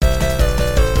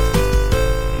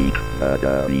Drive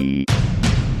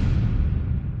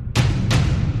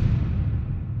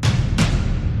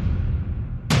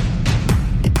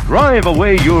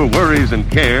away your worries and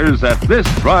cares at this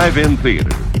drive-in theater.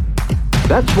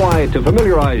 That's why, to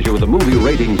familiarize you with the movie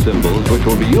rating symbols which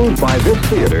will be used by this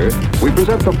theater, we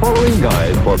present the following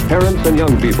guide for parents and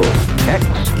young people. X,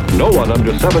 no one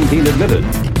under 17 admitted.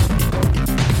 I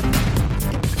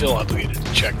feel obligated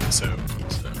to check this out.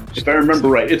 So. If I remember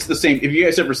right, it's the same. Have you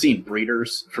guys ever seen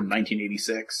Breeders from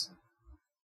 1986?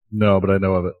 No, but I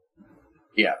know of it.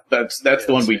 Yeah, that's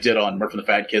the one we did on Murph and the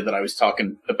Fat Kid that I was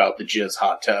talking about the jizz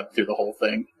hot tub through the whole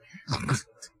thing.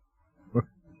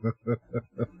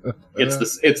 It's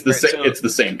the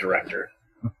same director.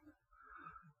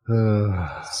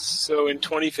 So in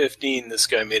 2015, this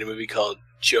guy made a movie called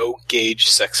Joe Gage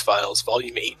Sex Files,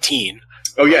 Volume 18.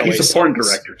 Oh yeah, he's a porn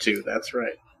director too. That's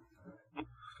right.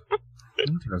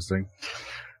 Interesting.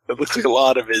 It looks like a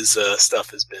lot of his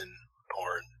stuff has been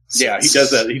porn. Yeah, he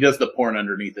does that. He does the porn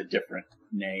underneath a different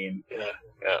name. Yeah.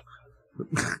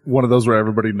 One of those where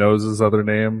everybody knows his other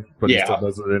name, but he still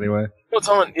does it anyway.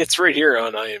 Well, it's right here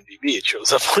on IMDb. It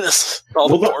shows up on his. All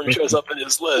the porn shows up in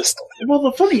his list. Well,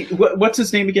 the funny, what's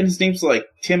his name again? His name's like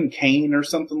Tim Kaine or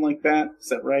something like that. Is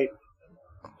that right?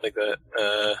 Like that.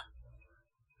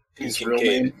 His real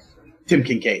name? Tim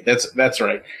Kincaid. That's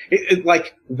right.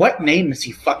 Like, what name is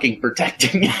he fucking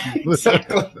protecting?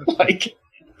 Exactly. Like,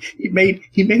 he made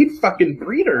fucking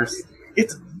Breeders.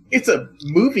 It's a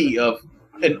movie of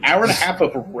an hour and a half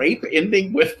of rape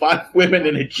ending with 5 women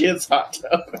in a jizz hot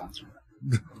tub.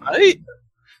 I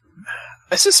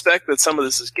suspect that some of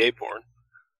this is gay porn.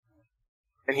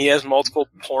 And he has multiple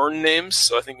porn names,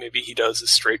 so I think maybe he does his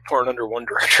straight porn under one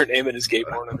director name and his gay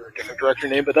porn under a different director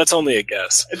name, but that's only a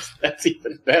guess. That's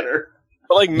even better.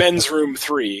 But like Men's Room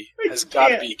 3 has got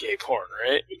to be gay porn,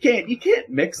 right? You can't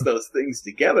mix those things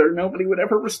together. Nobody would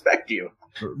ever respect you.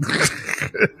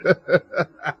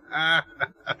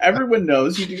 Everyone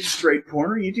knows you do straight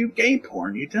porn or you do gay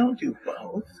porn. You don't do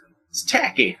both. It's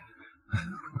tacky.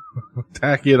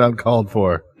 Tacky and uncalled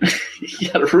for.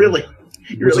 You really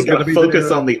got to focus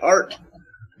on the art.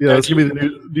 Yeah, that's going to be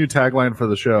the new tagline for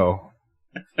the show.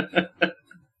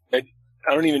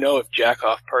 I don't even know if Jack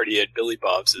Off Party at Billy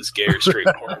Bob's is gay or straight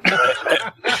porn.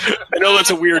 I know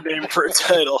that's a weird name for a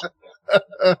title.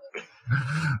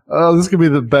 Oh, this could be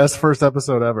the best first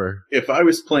episode ever. If I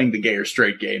was playing the gay or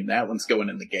straight game, that one's going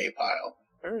in the gay pile.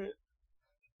 All right.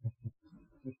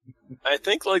 I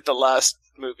think like the last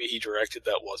movie he directed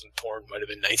that wasn't porn might have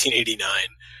been 1989.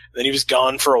 Then he was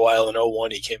gone for a while in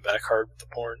 2001. He came back hard with the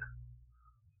porn.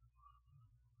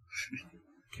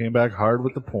 Came back hard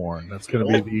with the porn. That's going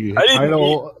to be the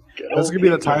title. That's going to be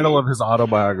the title of his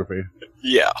autobiography.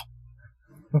 Yeah.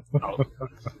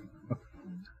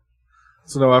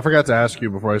 So, no, I forgot to ask you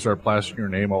before I start plastering your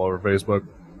name all over Facebook.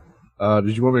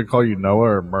 Did you want me to call you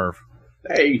Noah or Murph?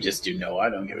 Hey, you just do Noah. I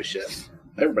don't give a shit.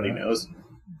 Everybody knows.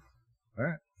 All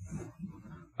right.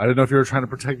 I didn't know if you were trying to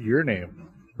protect your name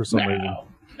for some reason. No.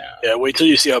 Yeah, wait till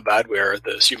you see how bad we are at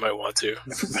this. You might want to.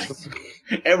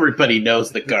 Everybody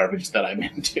knows the garbage that I'm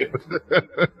into.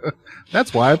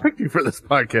 That's why I picked you for this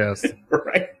podcast.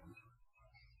 Right.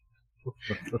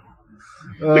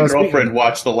 The girlfriend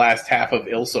watched the last half of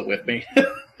Ilsa with me.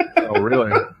 Oh,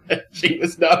 really? She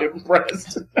was not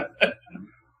impressed.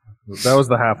 That was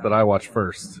the half that I watched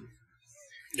first.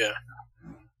 Yeah.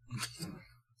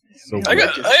 So I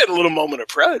had a little moment of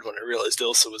pride when I realized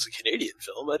Ilsa was a Canadian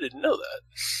film. I didn't know that.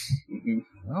 Mm-hmm.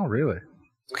 Oh, really?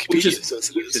 Which is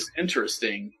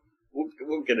interesting.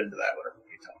 We'll get into that whenever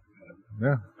we talk about it.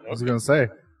 Yeah, I was going to say,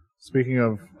 speaking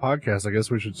of podcasts, I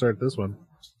guess we should start this one.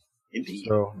 Indeed.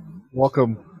 So,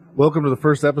 welcome to the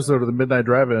first episode of the Midnight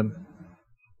Drive-In.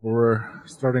 We're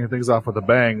starting things off with a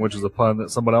bang, which is a pun that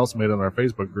someone else made on our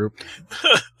Facebook group.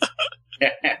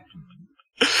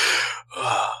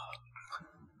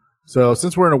 So,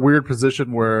 since we're in a weird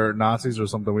position where Nazis are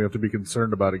something we have to be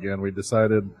concerned about again, we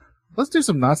decided, let's do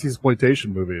some Nazi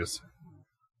exploitation movies.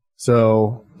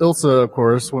 So, Ilsa, of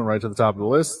course, went right to the top of the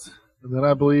list. And then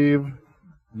I believe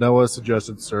Noah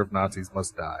suggested Serve Nazis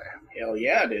Must Die. Hell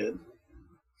yeah, dude.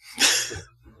 So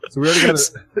we already got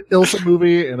an Ilsa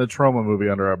movie and a trauma movie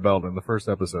under our belt in the first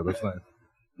episode. That's nice.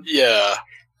 Yeah.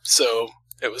 So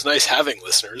it was nice having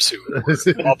listeners who were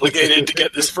obligated to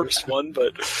get this first one,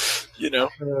 but, you know.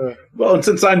 Well, and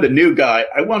since I'm the new guy,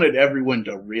 I wanted everyone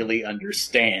to really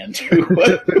understand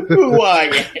who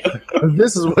I am.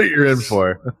 This is what you're in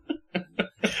for.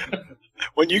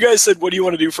 When you guys said, what do you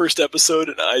want to do first episode?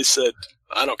 And I said,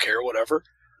 I don't care, whatever.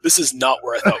 This is not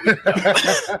where I thought we'd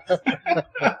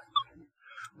go.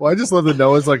 Well, I just love to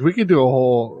know, it's like, we could do a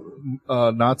whole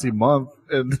Nazi month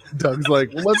And Doug's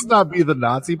like, well, let's not be the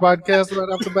Nazi podcast right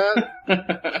off the bat.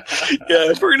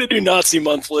 Yeah, if we're going to do Nazi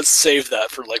month, let's save that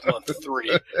for like month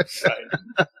 3.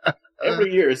 Right.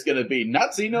 Every year is going to be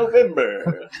Nazi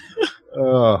November.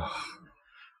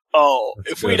 Oh,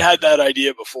 if we'd had that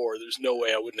idea before, there's no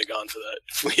way I wouldn't have gone for that.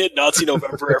 If we had Nazi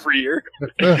November every year,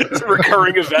 it's a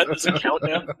recurring event. Does it count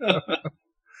now?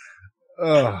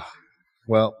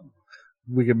 Well,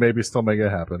 we can maybe still make it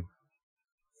happen.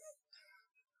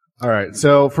 All right,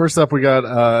 so first up we got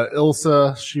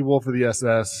Ilsa, She-Wolf of the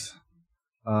SS.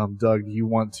 Doug, do you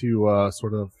want to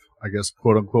sort of, I guess,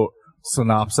 quote-unquote,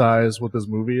 synopsize what this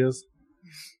movie is?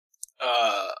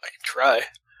 I can try.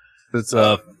 It's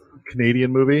a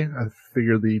Canadian movie. I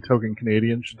figure the token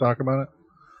Canadian should talk about it.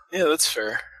 Yeah, that's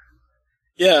fair.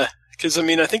 Yeah, because, I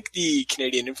mean, I think the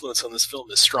Canadian influence on this film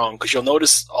is strong, because you'll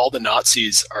notice all the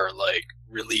Nazis are, like,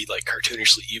 really, like,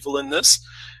 cartoonishly evil in this.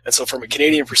 And so from a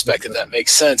Canadian perspective, that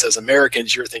makes sense. As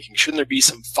Americans, you're thinking, shouldn't there be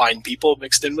some fine people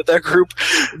mixed in with that group?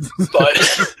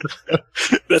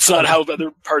 But that's not how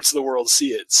other parts of the world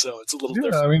see it, so it's a little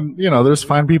different. I mean, there's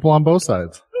fine people on both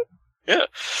sides. Yeah.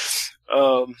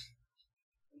 All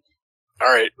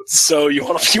right, so you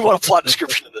want a plot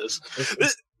description of this?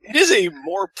 It is a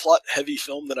more plot-heavy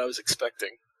film than I was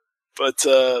expecting. But,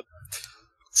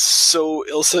 so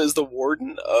Ilsa is the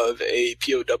warden of a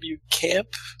POW camp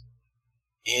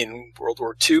in World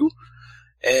War II,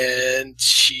 and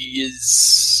she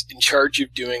is in charge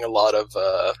of doing a lot of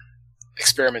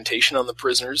experimentation on the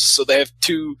prisoners. So they have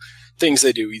 2 things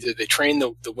they do. Either they train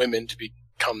the women to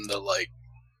become the, like,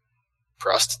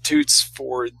 prostitutes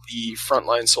for the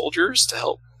frontline soldiers to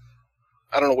help.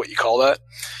 I don't know what you call that,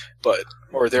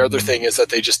 or the other thing is that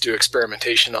they just do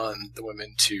experimentation on the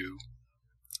women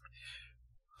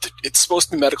it's supposed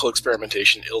to be medical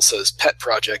experimentation. Ilsa's pet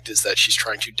project is that she's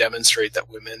trying to demonstrate that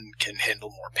women can handle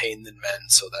more pain than men,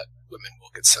 so that women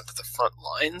will get sent to the front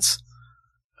lines.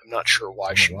 I'm not sure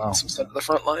why she wants them sent to the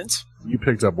front lines. You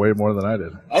picked up way more than I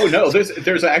did. Oh no,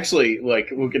 there's actually, like,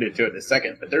 we'll get into it in a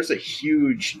second, but there's a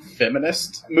huge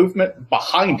feminist movement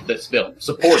behind this film,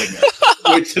 supporting it,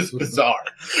 which is bizarre.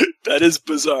 That is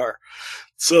bizarre.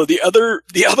 So the other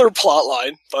plot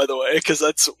line, by the way, because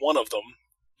that's one of them,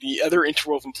 the other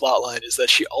interwoven plot line is that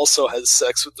she also has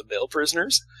sex with the male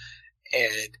prisoners,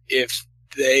 and if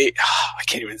they, I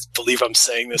can't even believe I'm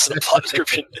saying this in a plot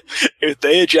description, if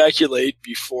they ejaculate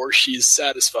before she's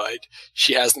satisfied,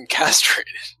 she has them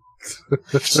castrated.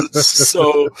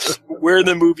 So where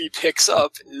the movie picks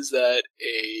up is that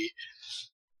a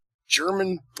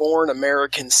German-born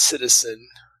American citizen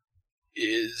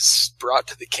is brought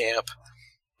to the camp,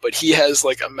 but he has,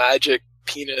 like, a magic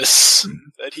penis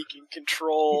that he can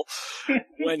control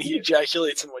when he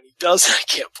ejaculates and when he doesn't. I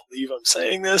can't believe I'm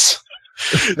saying this.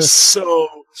 So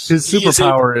his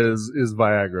superpower is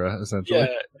Viagra, essentially.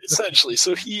 Yeah, essentially.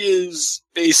 So he is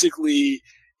basically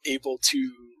able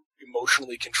to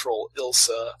emotionally control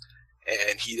Ilsa,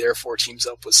 and he therefore teams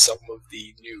up with some of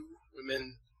the new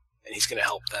women, and he's going to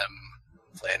help them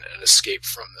plan an escape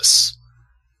from this.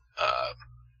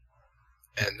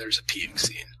 And there's a peeing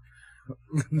scene.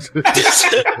 Is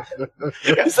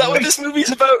that what this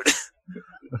movie's about?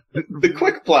 The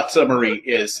quick plot summary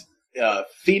is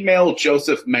female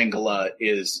Joseph Mengele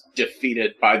is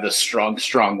defeated by the strong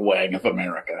Wang of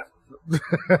America.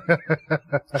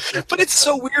 But it's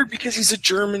so weird because he's a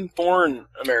German-born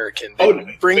American.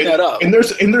 They bring that up. And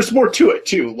there's more to it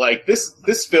too. Like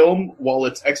this film, while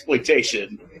it's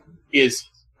exploitation, is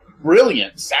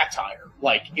brilliant satire.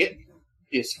 Like, it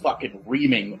is fucking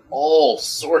reaming all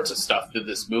sorts of stuff to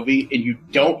this movie, and you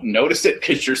don't notice it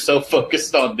because you're so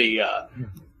focused on the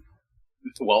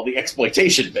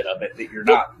exploitation bit of it that you're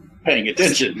not paying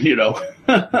attention,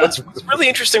 What's really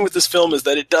interesting with this film is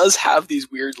that it does have these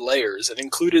weird layers, and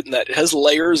included in that, it has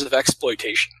layers of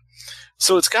exploitation.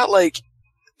 So it's got, like,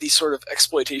 the sort of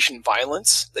exploitation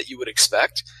violence that you would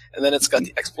expect, and then it's got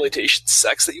the exploitation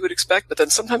sex that you would expect, but then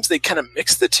sometimes they kind of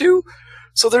mix the two.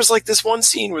 So there's, like, this one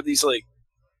scene where these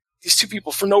 2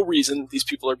 people, for no reason, these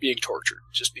people are being tortured,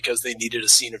 just because they needed a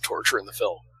scene of torture in the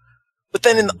film. But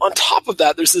then on top of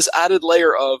that, there's this added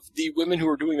layer of the women who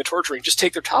are doing the torturing just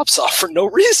take their tops off for no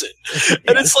reason.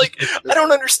 And it's like, I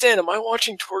don't understand. Am I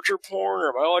watching torture porn, or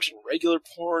am I watching regular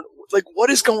porn? Like, what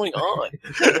is going on?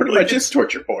 Pretty much it's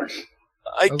torture porn.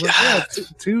 I was like, yeah,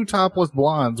 2 topless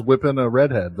blondes whipping a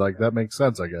redhead. Like, that makes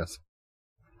sense, I guess.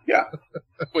 Yeah.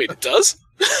 Wait, it does?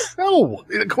 No,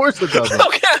 of course it doesn't.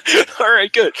 Okay, all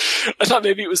right, good. I thought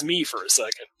maybe it was me for a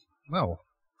second. No.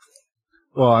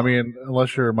 Well, I mean,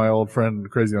 unless you're my old friend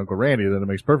Crazy Uncle Randy, then it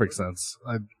makes perfect sense.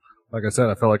 Like I said,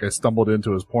 I felt like I stumbled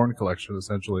into his porn collection,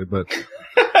 essentially, but...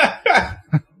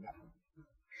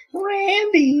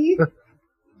 Randy.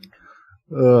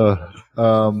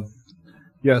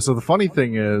 Yeah, so the funny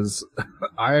thing is,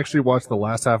 I actually watched the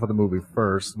last half of the movie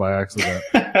first by accident.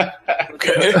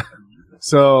 Okay.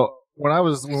 So when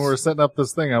we were setting up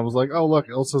this thing, I was like, oh, look,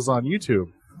 Ilsa's on YouTube.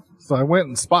 So I went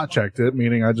and spot checked it,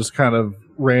 meaning I just kind of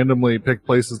randomly picked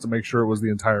places to make sure it was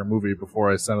the entire movie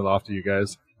before I sent it off to you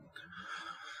guys.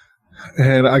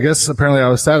 And I guess apparently I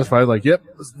was satisfied, like, yep,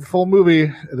 it's the full movie,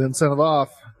 and then sent it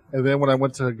off. And then when I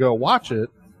went to go watch it,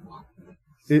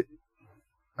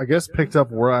 I guess picked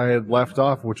up where I had left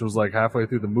off, which was like halfway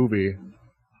through the movie.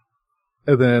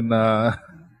 And then,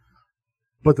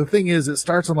 but the thing is, it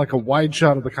starts on like a wide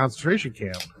shot of the concentration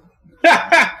camp.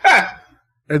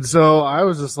 And so I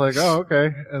was just like, oh, okay.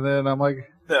 And then I'm like,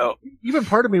 no. Even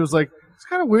part of me was like, it's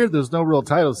kind of weird there's no real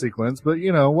title sequence, but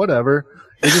whatever.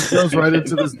 It just goes right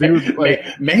into this dude. Like,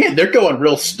 man, they're going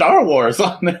real Star Wars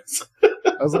on this.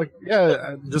 I was like,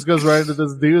 yeah, it just goes right into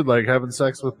this dude like having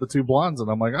sex with the two blondes, and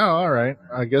I'm like, oh, all right.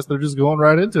 I guess they're just going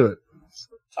right into it.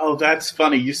 Oh, that's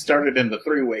funny. You started in the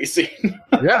three-way scene.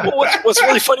 Yeah. Well, what's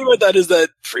really funny about that is that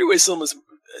Freeway Film is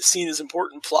seen as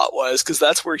important plot-wise because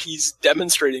that's where he's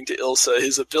demonstrating to Ilsa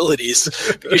his abilities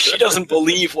because she doesn't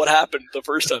believe what happened the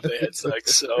first time they had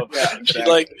sex. So Yeah, exactly. she's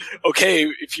like, okay,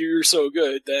 if you're so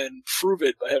good, then prove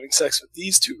it by having sex with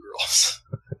these two girls.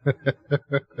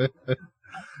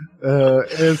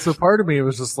 And so part of me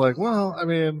was just like, well, I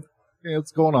mean,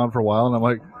 it's going on for a while, and I'm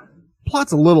like,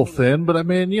 plot's a little thin, but I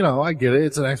mean, I get it.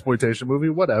 It's an exploitation movie,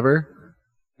 whatever.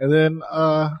 And then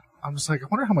I'm just like, I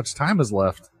wonder how much time is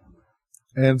left.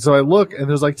 And so I look, and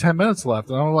there's like 10 minutes left,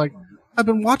 and I'm like, I've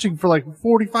been watching for like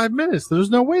 45 minutes. There's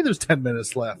no way there's 10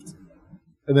 minutes left.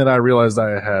 And then I realized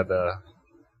I had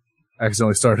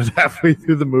accidentally started halfway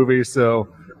through the movie, so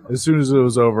as soon as it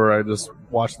was over, I just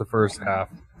watched the first half.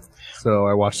 So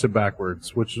I watched it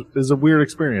backwards, which is a weird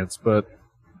experience, but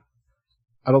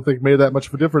I don't think it made that much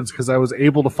of a difference because I was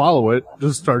able to follow it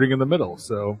just starting in the middle.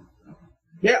 So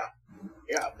Yeah.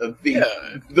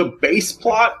 The base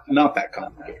plot, not that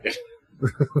complicated.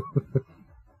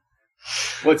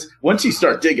 Once you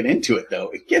start digging into it, though,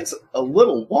 it gets a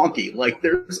little wonky. Like,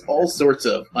 there's all sorts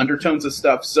of undertones of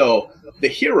stuff. So the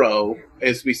hero,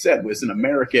 as we said, was an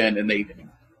American, and they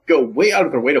go way out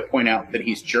of their way to point out that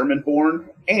he's German-born,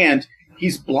 and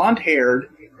he's blonde-haired,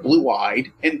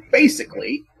 blue-eyed, and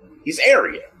basically, he's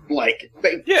Aryan. Like,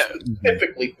 they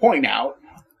specifically point out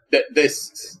that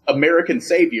this American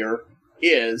savior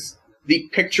is the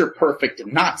picture-perfect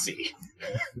Nazi.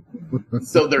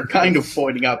 So they're kind of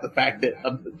pointing out the fact that,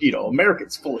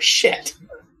 America's full of shit.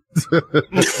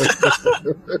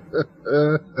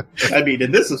 I mean,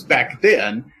 and this was back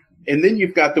then. And then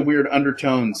you've got the weird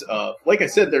undertones of, like I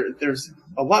said, there's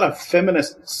a lot of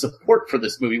feminist support for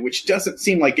this movie, which doesn't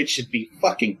seem like it should be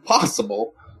fucking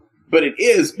possible. But it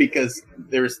is, because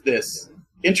there's this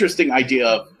interesting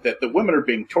idea that the women are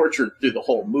being tortured through the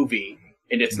whole movie.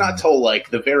 And it's not till, like,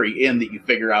 the very end that you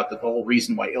figure out that the whole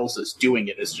reason why Ilsa's doing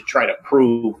it is to try to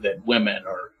prove that women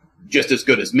are just as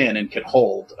good as men and can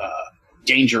hold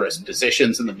dangerous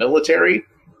positions in the military.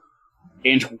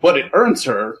 And what it earns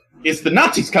her is the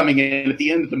Nazis coming in at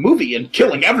the end of the movie and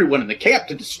killing everyone in the camp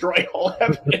to destroy all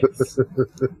evidence.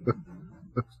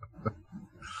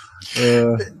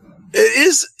 It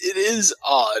is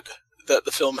odd that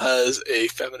the film has a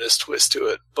feminist twist to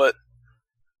it, but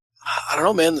I don't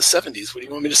know, man. The 70s. What do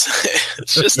you want me to say?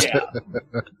 It's just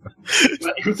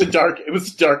It was a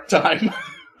dark time.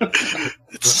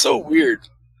 It's so weird.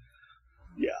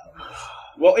 Yeah.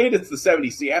 Well, and it's the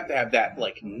 70s, so you have to have that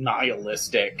like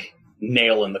nihilistic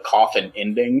nail in the coffin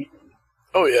ending.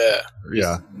 Oh yeah.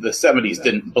 Yeah. The 70s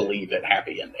didn't believe in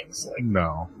happy endings. Like,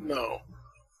 No.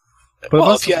 But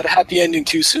well, if you had a happy ending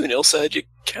too soon, Ilsa had you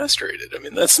castrated. I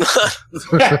mean, that's not...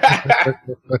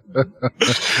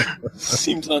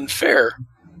 Seems unfair.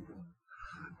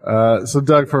 So,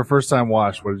 Doug, for a first-time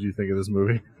watch, what did you think of this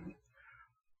movie?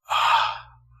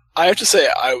 I have to say,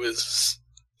 I was...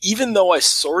 Even though I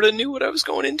sort of knew what I was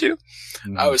going into,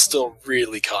 I was still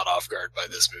really caught off guard by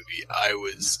this movie. I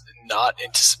was not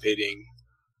anticipating...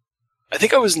 I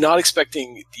think I was not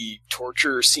expecting the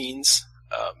torture scenes.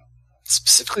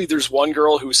 Specifically, there's one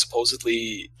girl who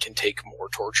supposedly can take more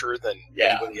torture than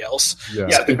anybody else.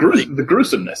 Yeah, the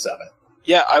gruesomeness of it.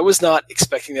 Yeah, I was not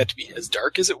expecting that to be as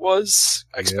dark as it was.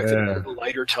 I expected more of a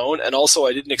lighter tone, and also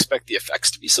I didn't expect the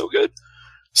effects to be so good.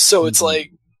 So it's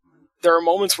like, there are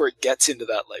moments where it gets into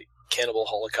that like Cannibal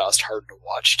Holocaust hard to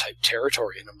watch type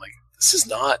territory, and I'm like, this is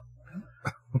not...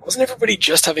 Wasn't everybody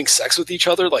just having sex with each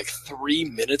other like 3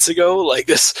 minutes ago? Like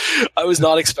this, I was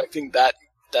not expecting that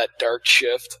dark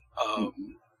shift.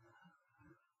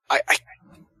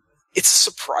 it's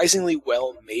a surprisingly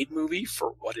well-made movie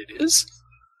for what it is.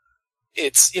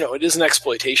 It's, it is an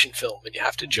exploitation film, and you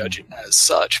have to judge it as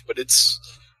such, but it's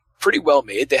pretty well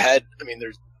made. They had,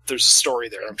 there's a story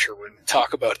there, I'm sure when we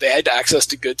talk about it. They had access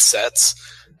to good sets.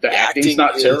 The acting's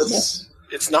not terrible.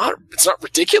 It's not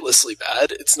ridiculously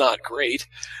bad. It's not great.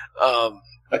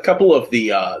 A couple of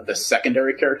the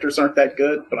secondary characters aren't that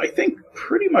good, but I think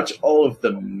pretty much all of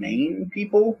the main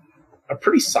people are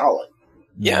pretty solid.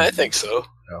 Yeah, I think so.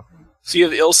 Yeah. So you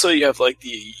have Ilsa, you have like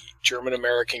the German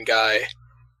American guy,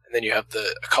 and then you have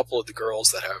a couple of the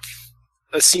girls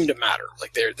that seem to matter.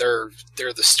 Like they're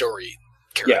the story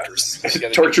characters. Yeah,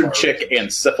 tortured chick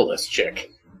and syphilis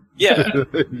chick. Yeah,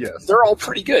 Yes. they're all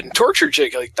pretty good. And tortured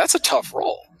chick, like that's a tough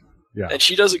role. Yeah. And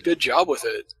she does a good job with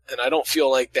it. And I don't feel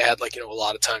like they had a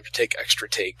lot of time to take extra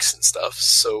takes and stuff.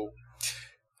 So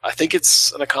I think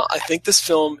I think this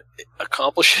film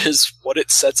accomplishes what it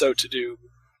sets out to do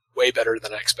way better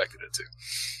than I expected it to.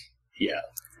 Yeah.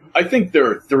 I think there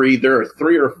are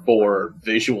three or four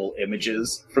visual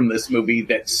images from this movie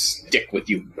that stick with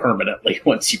you permanently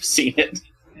once you've seen it.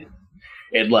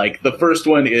 And the first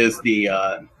one is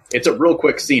it's a real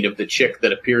quick scene of the chick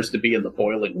that appears to be in the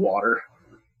boiling water.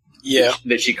 Yeah.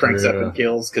 That she cranks up and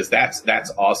kills, because that's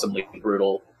awesomely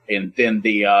brutal. And then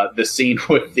the scene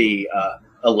with the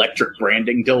electric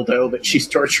branding dildo that she's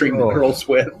torturing the girls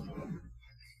with.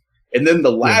 And then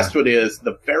the last one is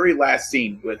the very last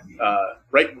scene with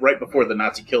right before the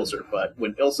Nazi kills her, but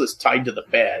when Ilsa's tied to the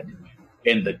bed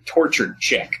and the tortured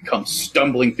chick comes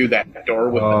stumbling through that door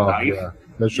with the knife. Yeah.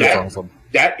 That's just awesome.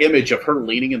 That image of her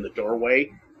leaning in the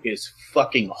doorway is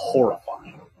fucking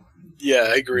horrifying. Yeah,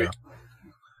 I agree.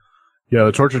 Yeah,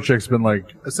 the tortured chick's been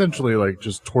essentially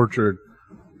just tortured.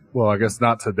 Well, I guess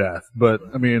not to death, but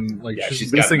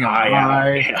she's missing an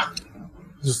eye. Yeah.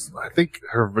 Just, I think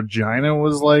her vagina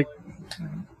was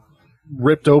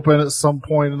ripped open at some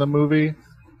point in the movie.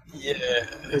 Yeah.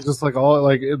 It's just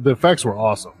the effects were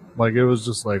awesome. It was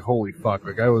just holy fuck.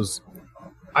 It was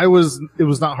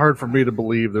not hard for me to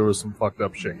believe there was some fucked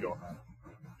up shit going on.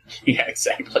 Yeah,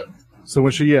 exactly. So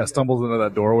when she stumbles into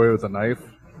that doorway with a knife,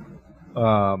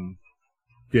 I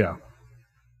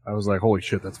was like, holy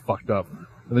shit, that's fucked up.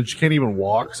 And then she can't even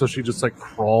walk, so she just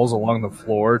crawls along the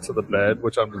floor to the bed,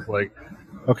 which I'm just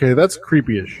okay, that's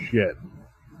creepy as shit.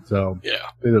 So yeah,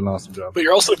 they did an awesome job. But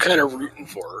you're also kind of rooting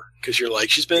for her because you're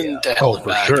she's been to hell and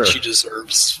back, and she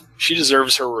deserves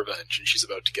her revenge, and she's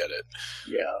about to get it.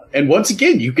 Yeah, and once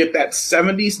again, you get that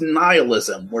 70s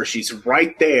nihilism where she's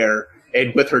right there,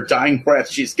 and with her dying breath,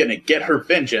 she's going to get her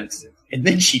vengeance, and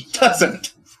then she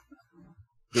doesn't.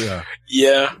 Yeah.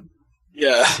 Yeah.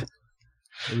 Yeah.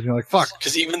 And you're fuck.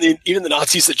 Because even the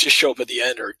Nazis that just show up at the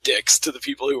end are dicks to the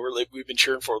people who we've been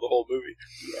cheering for the whole movie.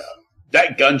 Yeah.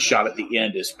 That gunshot at the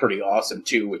end is pretty awesome,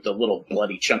 too, with the little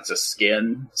bloody chunks of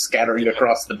skin scattering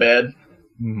across the bed.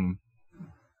 Mm-hmm.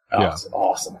 Oh, it's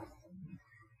awesome.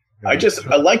 I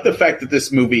like the fact that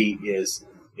this movie is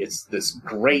this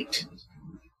great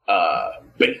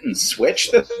bait and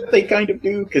switch that they kind of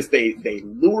do, because they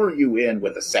lure you in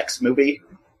with a sex movie,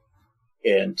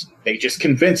 and they just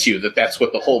convince you that that's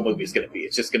what the whole movie is going to be.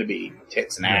 It's just going to be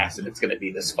tits and ass, and it's going to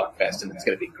be this fuck fest, and it's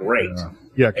going to be great.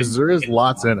 Yeah, because there is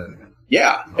lots in it.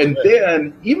 Yeah, and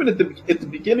then even at the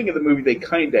beginning of the movie, they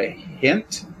kind of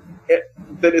hint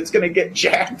that it's going to get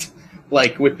jacked,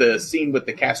 with the scene with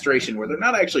the castration, where they're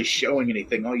not actually showing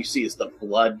anything. All you see is the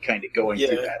blood kind of going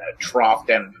through that trough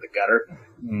down into the gutter.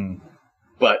 Mm.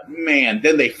 But man,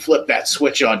 then they flip that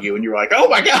switch on you, and you're like, "Oh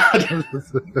my god!"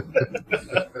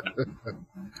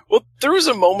 Well, there was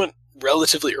a moment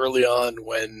relatively early on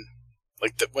when,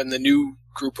 when the new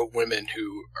group of women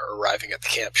who are arriving at the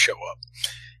camp show up,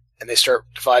 and they start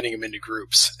dividing them into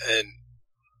groups, and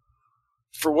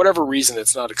for whatever reason,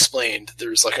 it's not explained.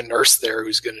 There's a nurse there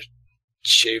who's going to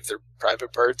shave their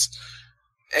private parts,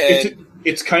 and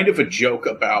it's kind of a joke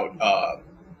about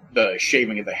the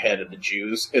shaving of the head of the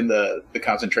Jews in the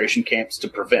concentration camps to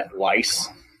prevent lice.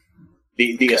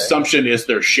 The assumption is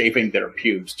they're shaving their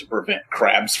pubes to prevent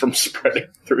crabs from spreading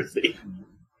through the...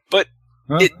 But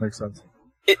it makes sense.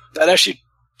 That actually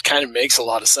kind of makes a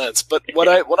lot of sense. But what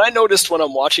I noticed when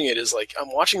I'm watching it is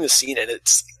I'm watching the scene, and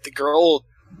it's the girl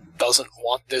doesn't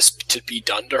want this to be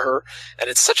done to her, and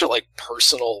it's such a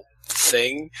personal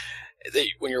thing that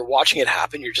when you're watching it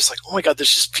happen, you're just oh my god,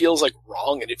 this just feels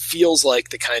wrong, and it feels like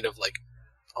the kind of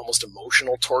almost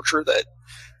emotional torture that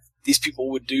these people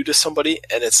would do to somebody,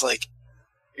 and it's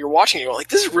you're watching it, you're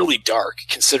this is really dark,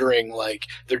 considering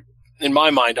they're, in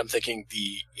my mind, I'm thinking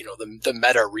the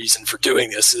meta reason for doing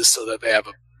this is so that they have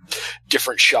a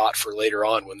different shot for later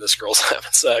on when this girl's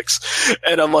having sex,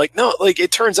 and I'm no,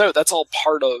 it turns out that's all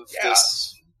part of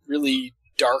this really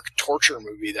dark torture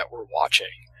movie that we're watching.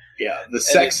 Yeah,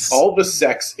 all the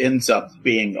sex ends up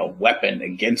being a weapon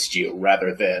against you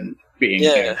rather than being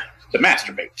to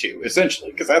masturbate to,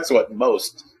 essentially, because that's what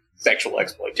most sexual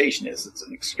exploitation is. It's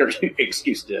an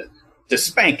excuse to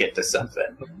spank it to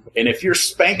something. And if you're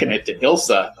spanking it to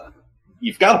Ilsa,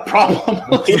 you've got a problem.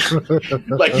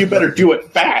 Like, you better do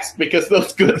it fast, because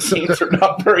those good scenes are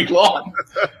not very long.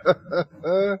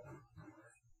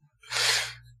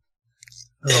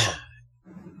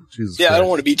 Jesus yeah, Christ. I don't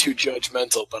want to be too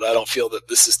judgmental, but I don't feel that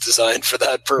this is designed for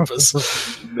that purpose.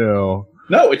 No,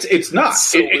 it's not. It's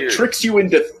so it tricks you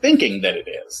into thinking that it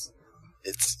is.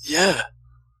 Yeah.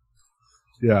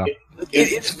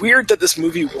 It's weird that this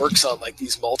movie works on like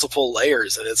these multiple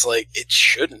layers, and it's like it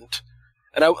shouldn't.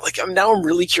 And I'm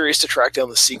really curious to track down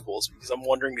the sequels, because I'm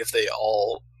wondering if they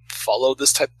all follow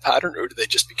this type of pattern, or do they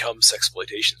just become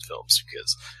sexploitation films?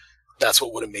 Because that's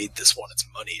what would have made this one its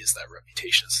money, is that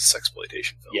reputation as a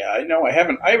sexploitation film. Yeah, I know. I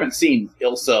haven't seen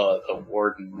Ilsa the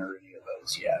Warden or any of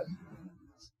those yet.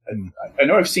 I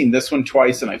know I've seen this one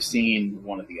twice, and I've seen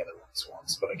one of the other ones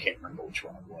once, but I can't remember which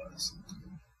one it was.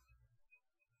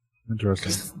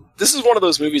 Interesting. This is one of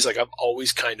those movies like I've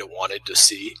always kind of wanted to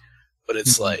see, but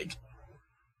it's like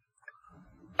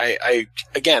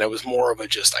it was more of a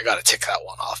just I got to tick that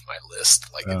one off my list.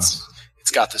 Like it's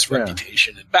got this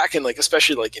reputation, and back in like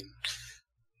especially like in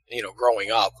growing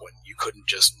up when you couldn't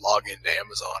just log into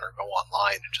Amazon or go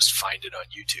online and just find it on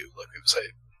YouTube. Like it was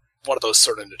one of those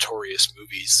sort of notorious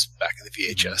movies back in the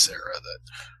VHS era that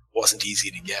wasn't easy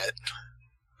to get.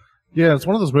 Yeah, it's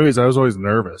one of those movies I was always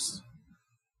nervous.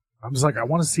 I'm just like, I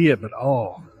want to see it, but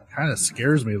it kind of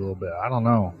scares me a little bit. I don't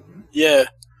know. Yeah,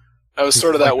 I was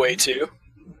sort of that way too.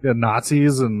 Yeah,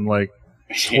 Nazis and like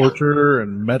torture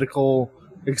and medical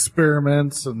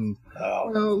experiments, and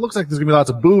it looks like there's gonna be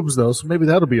lots of boobs though, so maybe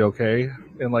that'll be okay.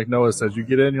 And like Noah says, you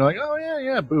get in, you're like, oh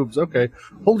yeah, boobs, okay.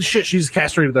 Holy shit, she's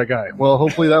castrated that guy. Well,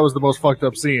 hopefully that was the most fucked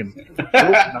up scene.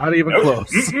 Not even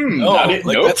close.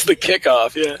 That's the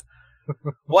kickoff. Yeah.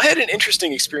 Well, I had an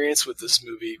interesting experience with this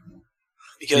movie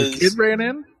because your kid ran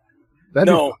in.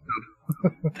 That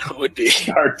would be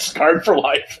scarred for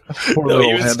life. Poor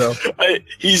little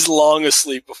he's long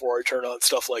asleep before I turn on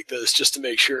stuff like this, just to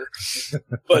make sure.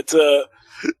 But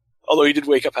although he did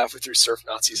wake up halfway through Surf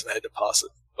Nazis, and I had to pause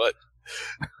it. But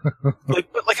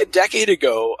like a decade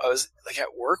ago, I was like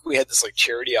at work. We had this like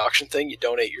charity auction thing. You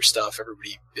donate your stuff,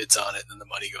 everybody bids on it, and then the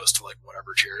money goes to like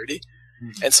whatever charity.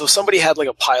 Mm-hmm. And so somebody had like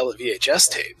a pile of VHS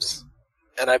tapes,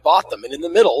 and I bought them. And in the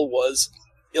middle was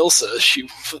Ilsa, she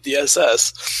with the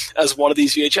SS, as one of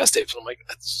these VHS tapes. And I'm like,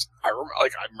 I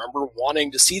remember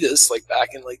wanting to see this like back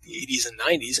in like the 80s and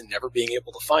 90s and never being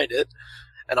able to find it.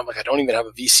 And I'm like, I don't even have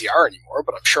a VCR anymore,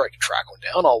 but I'm sure I can track one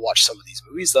down. I'll watch some of these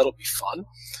movies. That'll be fun.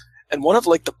 And one of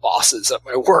like the bosses at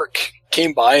my work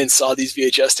came by and saw these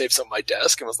VHS tapes on my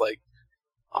desk and was like,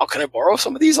 oh, can I borrow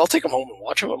some of these? I'll take them home and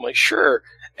watch them. I'm like, sure.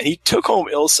 And he took home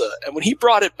Ilsa. And when he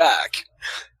brought it back,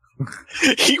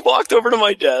 he walked over to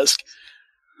my desk,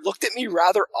 looked at me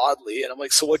rather oddly, and I'm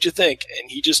like, so what'd you think? And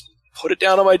he just put it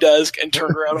down on my desk and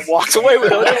turned around and walked away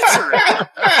without answering.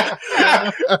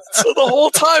 So the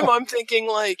whole time I'm thinking,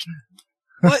 like,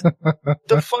 what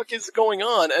the fuck is going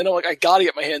on? And I'm like, I gotta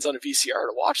get my hands on a VCR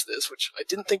to watch this, which I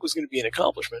didn't think was going to be an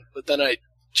accomplishment, but then I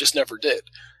just never did.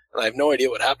 And I have no idea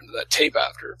what happened to that tape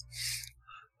after.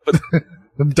 But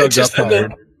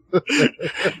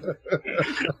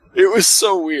it was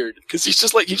so weird because he's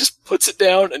just like, he just puts it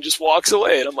down and just walks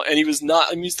away. And I'm like, and he was not,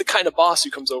 I mean, he's the kind of boss who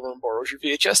comes over and borrows your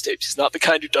VHS tapes. He's not the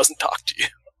kind who doesn't talk to you.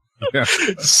 Yeah.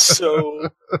 So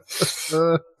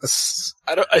to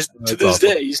this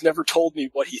day, he's never told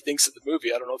me what he thinks of the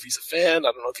movie. I don't know if he's a fan.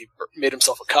 I don't know if he made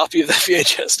himself a copy of that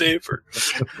VHS tape. Or...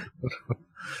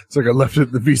 It's like I left it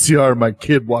in the VCR. My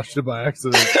kid watched it by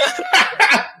accident.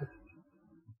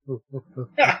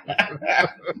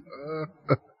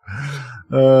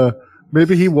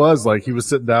 Maybe he was like, he was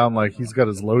sitting down, like he's got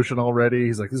his lotion already.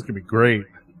 He's like, this is gonna be great.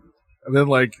 And then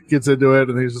like gets into it,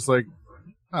 and he's just like,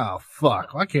 oh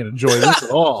fuck, I can't enjoy this at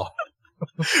all.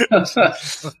 There's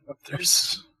like,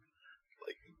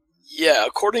 yeah,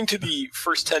 according to the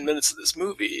first 10 minutes of this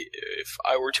movie, if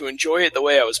I were to enjoy it the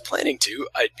way I was planning to,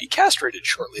 I'd be castrated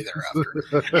shortly thereafter.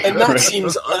 And that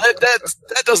seems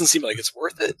that doesn't seem like it's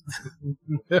worth it.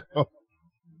 No.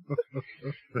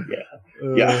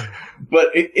 Yeah.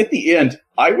 But at the end,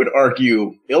 I would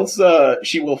argue Ilsa,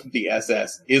 She-Wolf of the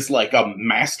SS, is like a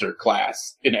master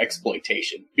class in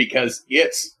exploitation because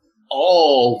it's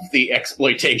all the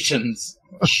exploitations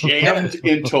jammed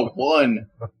into one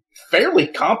fairly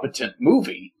competent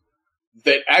movie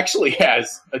that actually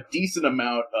has a decent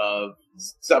amount of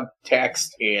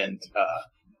subtext and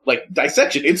like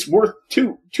dissection. It's worth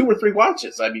two or three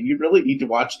watches. I mean, you really need to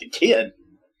watch it again.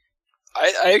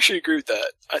 I actually agree with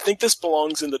that. I think this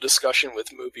belongs in the discussion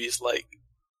with movies like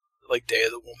Day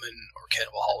of the Woman or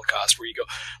Cannibal Holocaust, where you go,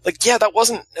 like, yeah, that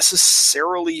wasn't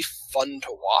necessarily fun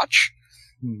to watch,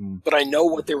 but I know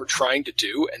what they were trying to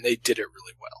do, and they did it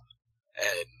really well.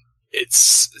 And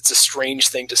it's a strange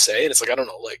thing to say, and it's like, I don't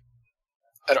know, like,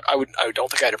 I don't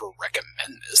think I'd ever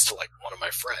recommend this to, like, one of my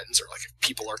friends, or, like, if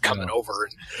people are coming over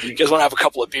and you guys want to have a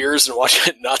couple of beers and watch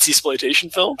a Nazi exploitation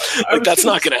film, like, that's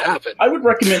not going to happen. I would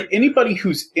recommend anybody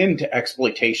who's into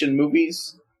exploitation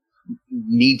movies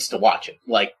needs to watch it.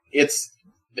 Like,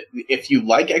 if you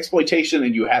like exploitation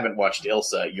and you haven't watched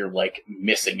Ilsa, you're, like,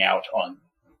 missing out on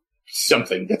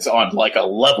something that's on, like, a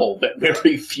level that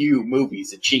very few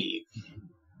movies achieve.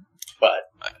 But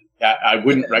I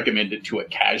wouldn't recommend it to a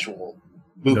casual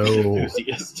movie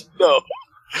enthusiast. No.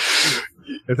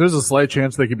 If there's a slight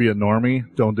chance they could be a normie,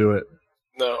 don't do it.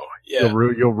 No, yeah.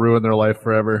 You'll ruin their life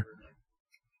forever.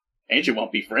 And you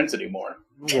won't be friends anymore.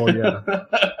 Well, yeah.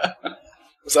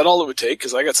 Is that all it would take?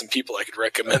 Because I got some people I could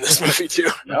recommend this movie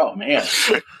to. Oh, man.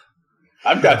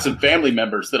 I've got some family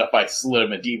members that if I slid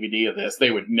them a DVD of this,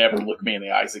 they would never look me in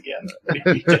the eyes again. They'd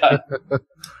be done.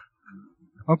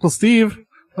 Uncle Steve,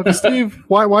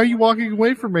 why are you walking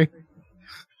away from me?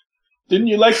 Didn't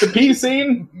you like the pee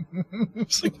scene?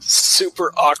 It's like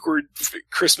super awkward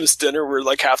Christmas dinner where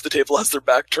like half the table has their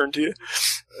back turned to you.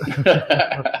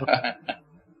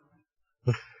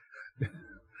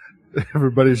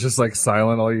 Everybody's just like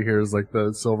silent. All you hear is like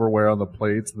the silverware on the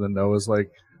plates, and then Noah's like,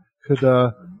 could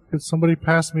somebody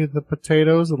pass me the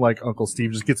potatoes? And like Uncle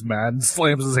Steve just gets mad and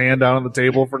slams his hand down on the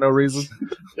table for no reason.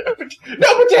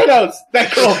 No potatoes!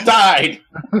 That girl died!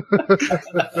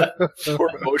 Poor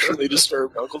emotionally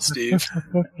disturbed Uncle Steve.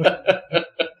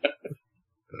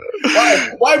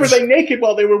 Why were they naked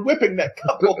while they were whipping that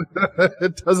couple?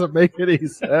 It doesn't make any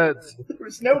sense. There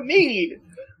was no need.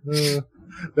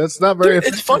 That's not very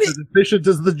It's funny. as efficient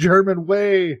as the German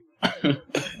way.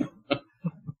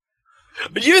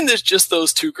 But even there's just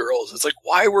those two girls. It's like,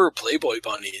 why were Playboy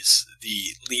bunnies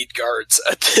the lead guards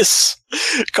at this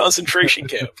concentration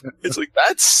camp? It's like,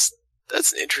 that's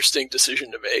an interesting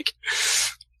decision to make.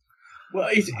 Well,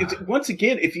 it's once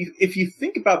again, if you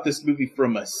think about this movie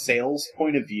from a sales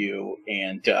point of view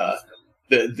and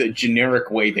the generic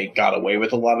way they got away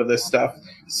with a lot of this stuff.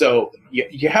 So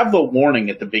you have the warning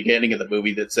at the beginning of the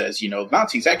movie that says,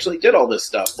 Nazis actually did all this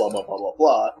stuff, blah, blah, blah, blah,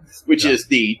 blah, which is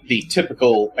the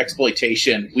typical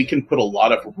exploitation. We can put a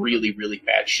lot of really, really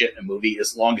bad shit in a movie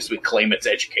as long as we claim it's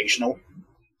educational,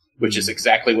 which is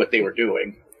exactly what they were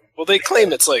doing. Well, they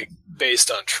claim it's like based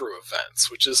on true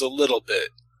events, which is a little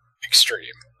bit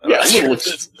extreme. Yeah,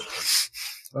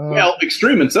 well,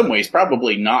 extreme in some ways,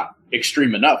 probably not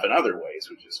extreme enough in other ways,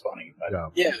 which is funny.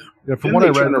 But yeah. From what I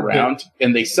read, turn around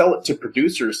and they sell it to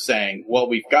producers saying, well,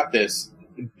 we've got this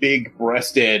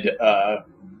big-breasted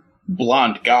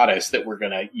blonde goddess that we're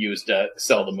going to use to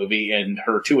sell the movie, and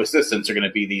her two assistants are going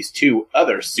to be these two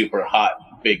other super hot,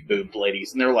 big-boobed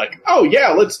ladies. And they're like, oh, yeah,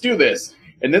 let's do this.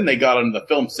 And then they got on the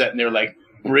film set, and they're like,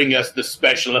 bring us the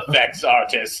special effects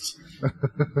artist.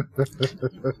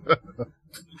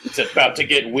 It's about to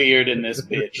get weird in this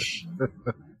bitch.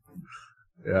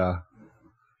 Yeah.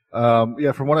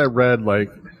 From what I read, like,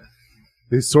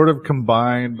 they sort of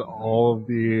combined all of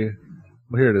the...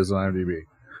 Well, here it is on IMDb.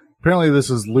 Apparently this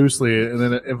is loosely, and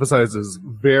then it emphasizes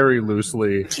very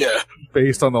loosely,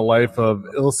 based on the life of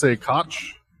Ilsa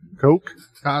Koch,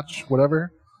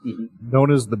 whatever,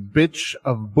 known as the Bitch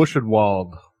of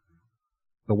Buchenwald,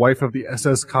 the wife of the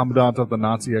SS commandant of the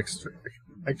Nazi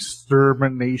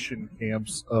extermination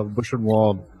camps of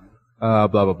Buchenwald, blah,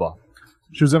 blah, blah.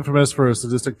 She was infamous for her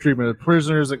sadistic treatment of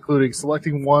prisoners, including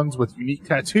selecting ones with unique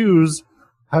tattoos,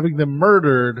 having them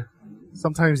murdered,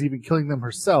 sometimes even killing them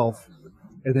herself,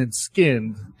 and then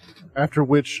skinned, after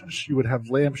which she would have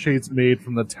lampshades made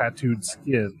from the tattooed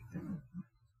skin.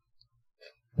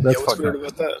 That's what's weird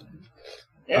about that?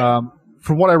 Yeah.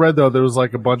 From what I read, though, there was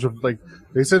like a bunch of, like,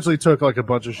 they essentially took like a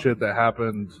bunch of shit that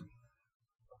happened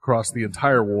across the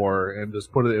entire war and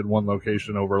just put it in one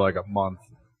location over like a month,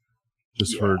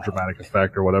 just for dramatic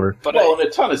effect or whatever. But and a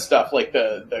ton of stuff like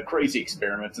the crazy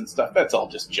experiments and stuff. That's all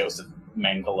just Joseph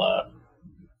Mengele.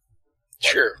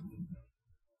 Sure.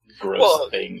 Gross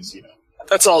things,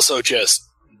 That's also just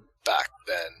back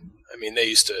then. I mean, they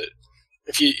used to.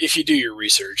 If you do your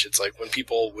research, it's like when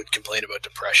people would complain about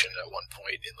depression at one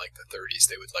point in like the 30s,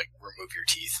 they would like remove your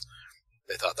teeth.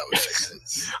 They thought that would fix it.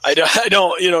 I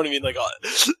don't. You know what I mean? Like,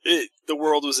 the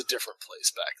world was a different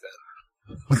place back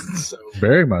then. So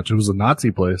very much. It was a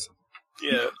Nazi place.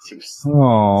 Yeah.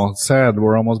 Oh, sad.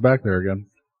 We're almost back there again.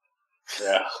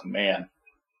 Yeah, man.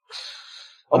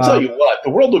 I'll tell you what, the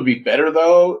world would be better,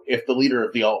 though, if the leader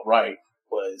of the alt-right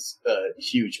was a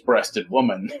huge-breasted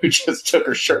woman who just took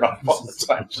her shirt off all the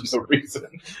time for no reason.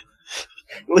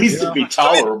 At least it'd be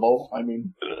tolerable. I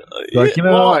mean, like,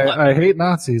 I hate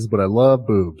Nazis, but I love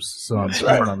boobs, so I'm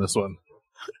torn on this one.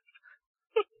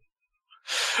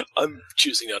 I'm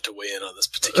choosing not to weigh in on this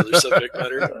particular subject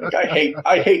matter. Like,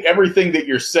 I hate everything that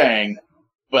you're saying,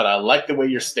 but I like the way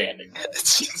you're standing.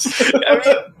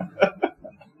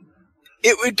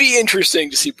 It would be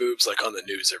interesting to see boobs like on the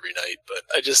news every night, but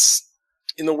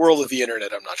in the world of the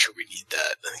internet, I'm not sure we need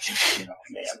that. No,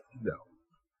 man.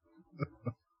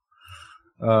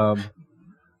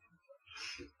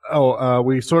 No.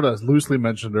 We sort of loosely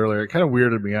mentioned earlier, it kind of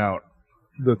weirded me out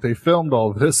that they filmed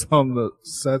all this on the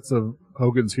sets of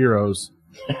Hogan's Heroes.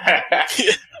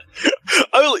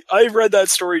 I read that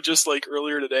story just like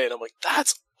earlier today, and I'm like,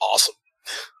 that's awesome.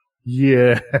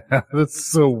 Yeah,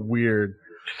 that's so weird.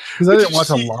 Because I didn't watch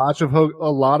a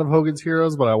lot of Hogan's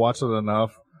Heroes, but I watched it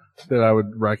enough that I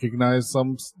would recognize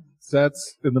some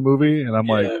sets in the movie, and I'm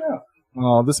like,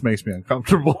 oh, this makes me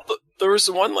uncomfortable. There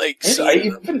was one like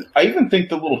I even think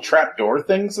the little trapdoor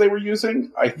things they were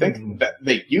using, I think that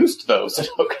they used those in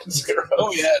Hogan's Heroes.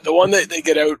 Oh yeah, the one that they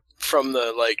get out from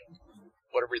the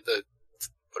whatever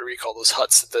you call those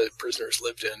huts that the prisoners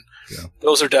lived in. Yeah.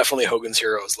 Those are definitely Hogan's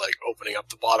Heroes, like opening up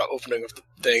the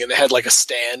thing, and they had like a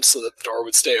stand so that the door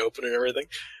would stay open and everything.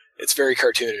 It's very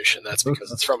cartoonish, and that's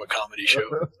because it's from a comedy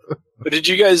show. But did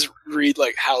you guys read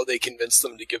like how they convinced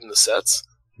them to give them the sets?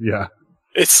 Yeah.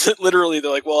 It's literally, they're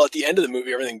like, well, at the end of the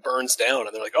movie, everything burns down.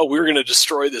 And they're like, oh, we're going to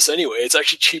destroy this anyway. It's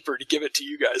actually cheaper to give it to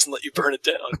you guys and let you burn it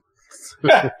down.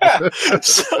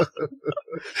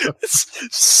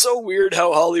 It's so weird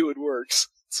how Hollywood works.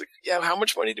 It's like, yeah, how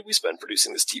much money did we spend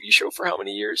producing this TV show for how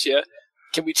many years? Yeah.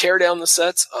 Can we tear down the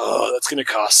sets? Oh, that's going to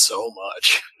cost so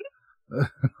much.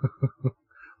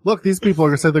 Look, these people are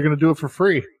going to say they're going to do it for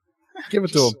free. Give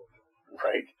it to them.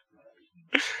 Right.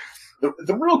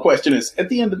 The real question is, at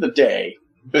the end of the day,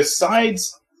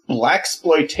 besides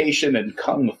blaxploitation and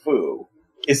kung fu,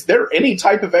 is there any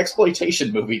type of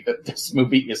exploitation movie that this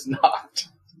movie is not?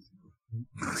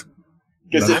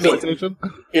 Because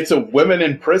it's a women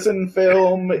in prison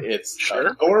film, it's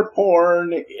gore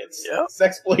porn, it's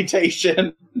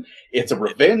sexploitation, it's a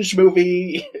revenge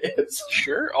movie. It's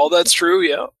all that's true,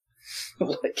 yeah.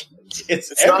 Like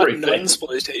it's everything. Not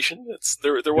nunsploitation.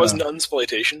 There was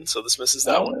nunsploitation, so this misses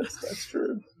that one. That's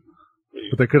true.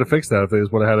 But they could have fixed that if they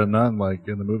just would have had a nun like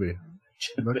in the movie.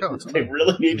 They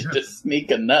really needed to sneak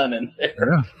a nun in there.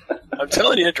 Yeah. I'm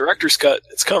telling you, director's cut.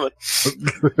 It's coming.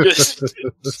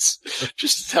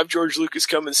 just have George Lucas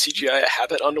come and CGI a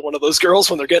habit onto one of those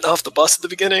girls when they're getting off the bus at the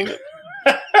beginning.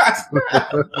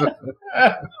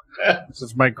 This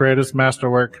is my greatest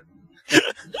masterwork.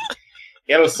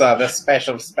 Ilsa, the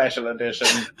special edition.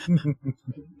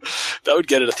 That would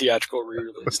get it a theatrical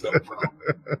re-release, no problem.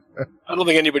 I don't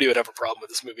think anybody would have a problem with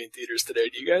this movie in theaters today.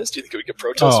 Do you guys? Do you think it would get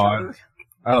protests? Oh,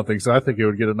 I don't think so. I think it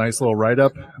would get a nice little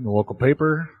write-up in the local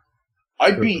paper.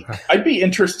 I'd be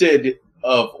interested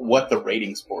of what the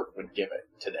ratings board would give it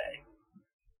today.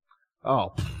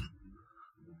 Oh.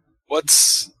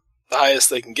 What's the highest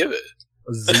they can give it?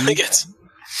 A Z? I think it's...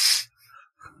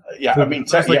 Yeah, I mean,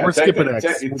 we're skipping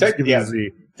X.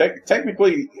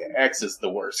 Technically, X is the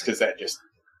worst because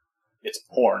it's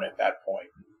porn at that point.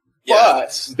 Yeah,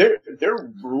 but their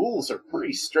rules are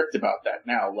pretty strict about that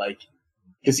now. Like,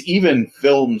 because even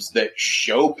films that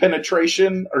show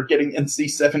penetration are getting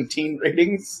NC-17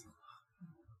 ratings.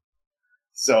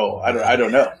 So I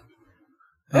don't know.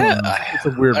 It's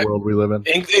a weird world we live in.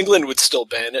 England would still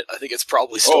ban it. I think it's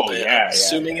probably still banned. Yeah, I'm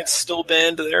assuming it's still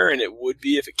banned there, and it would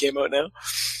be if it came out now.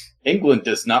 England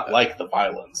does not like the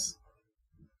violence.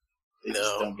 They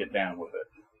just don't get down with it.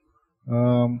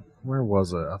 Where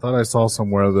was it? I thought I saw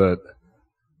somewhere that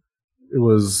it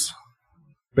was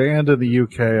banned in the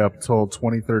UK up till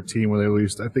 2013 when they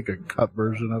released, I think, a cut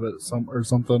version of it or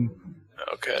something.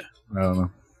 Okay. I don't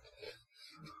know.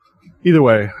 Either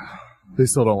way, they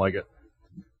still don't like it.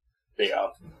 Yeah.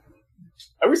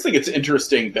 I always think it's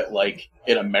interesting that, like,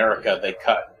 in America, they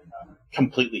cut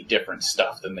completely different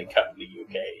stuff than they cut in the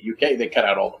UK. UK, they cut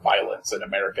out all the violence. In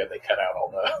America, they cut out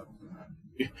all the...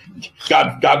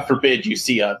 God forbid you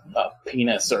see a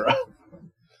penis or a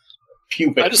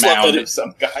pubic mound of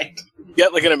some kind. You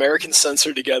get like an American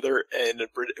censor together and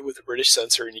with a British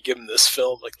censor, and you give them this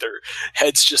film, like their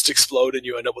heads just explode, and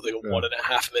you end up with like a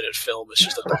 1.5 minute film. It's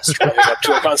just a bus driving up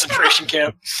to a concentration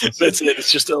camp. That's it.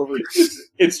 It's just over.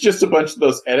 It's just a bunch of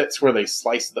those edits where they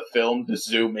slice the film to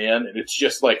zoom in, and it's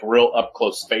just like real up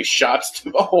close face shots to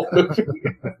the whole movie.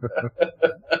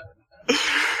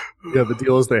 Yeah, the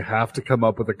deal is they have to come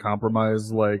up with a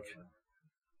compromise, like,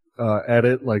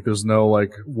 edit. Like, there's no,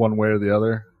 like, one way or the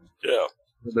other. Yeah.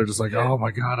 They're just like, oh my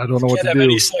god, I don't know what to Can't do. have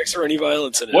any sex or any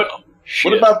violence in it.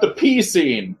 What about the pee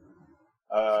scene?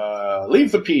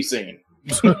 Leave the pee scene.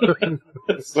 It's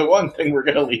the one thing we're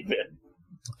gonna leave in.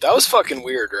 That was fucking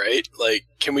weird, right? Like,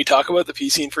 can we talk about the pee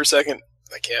scene for a second?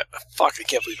 I can't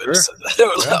believe I just said that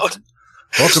out loud.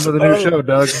 Welcome to the new show,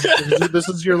 Doug. This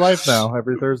is your life now,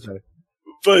 every Thursday.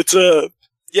 But,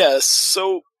 yeah,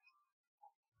 so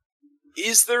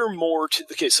is there more to...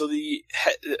 Okay, so the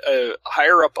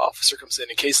higher-up officer comes in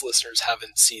case listeners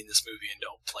haven't seen this movie and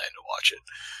don't plan to watch it.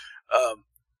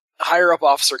 Higher-up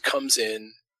officer comes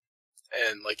in,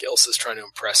 and, like, Ilsa's trying to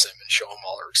impress him and show him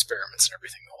all her experiments and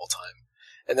everything the whole time.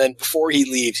 And then before he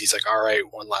leaves, he's like, all right,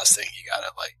 one last thing, you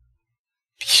gotta, like...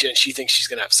 She thinks she's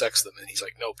gonna have sex with him, and he's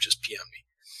like, nope, just PM me.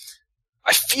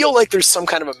 I feel like there's some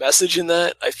kind of a message in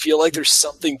that. I feel like there's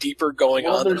something deeper going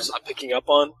on that I'm not picking up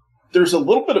on. There's a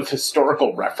little bit of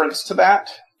historical reference to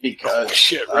that because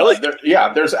shit, really?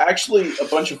 There's actually a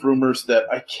bunch of rumors that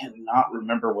I cannot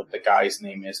remember what the guy's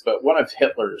name is, but one of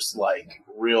Hitler's like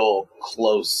real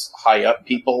close high up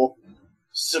people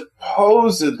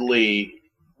supposedly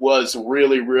was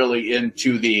really, really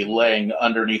into the laying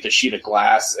underneath a sheet of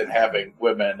glass and having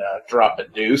women drop a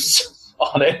deuce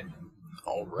on it.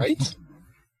 All right.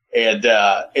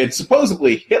 And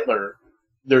supposedly Hitler,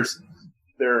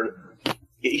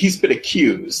 he's been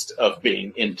accused of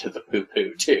being into the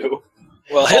poo-poo too.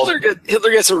 Well, Hitler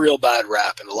gets a real bad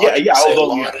rap, and a lot of people say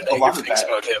a lot of things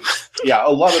about him. Yeah,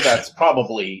 a lot of that's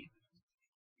probably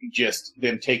just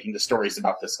them taking the stories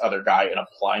about this other guy and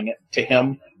applying it to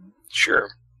him. Sure,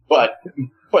 but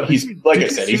he's like I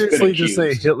said, he's been accused. Just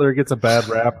say Hitler gets a bad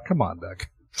rap. Come on, Doug.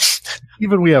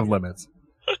 Even we have limits.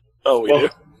 Oh, we do.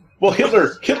 Well,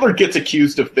 Hitler gets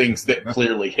accused of things that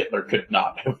clearly Hitler could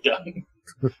not have done.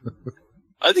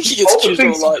 I think he gets accused of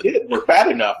a lot. He did were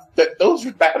bad enough. Those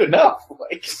were bad enough.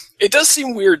 Like, it does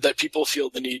seem weird that people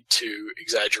feel the need to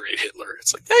exaggerate Hitler.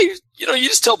 It's like, hey, you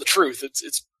just tell the truth. It's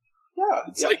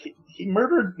like he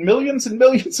murdered millions and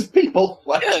millions of people.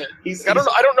 Like, yeah, I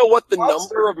don't know what the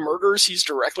number of murders he's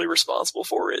directly responsible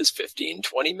for is. 15,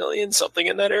 20 million, something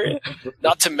in that area.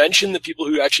 Not to mention the people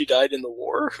who actually died in the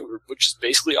war, which is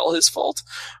basically all his fault.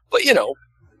 But,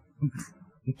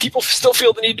 people still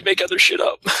feel the need to make other shit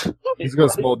up. He's got a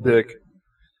small dick.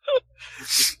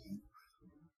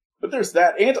 But there's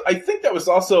that. And I think that was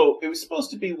also, it was supposed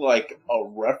to be like a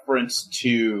reference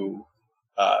to,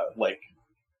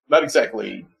 not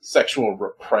exactly sexual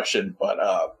repression, but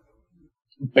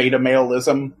beta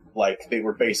maleism. Like, they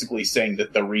were basically saying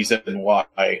that the reason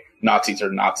why Nazis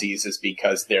are Nazis is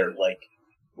because they're, like,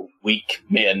 weak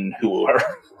men who are,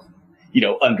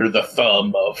 under the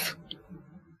thumb of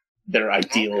their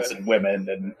ideals and women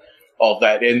and all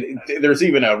that. And there's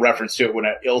even a reference to it when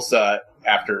Ilsa,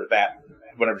 after that,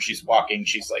 whenever she's walking,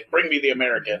 she's like, bring me the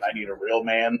American. I need a real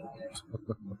man.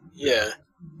 Yeah.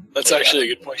 That's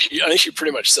actually a good point. I think she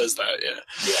pretty much says that, yeah.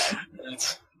 Yeah.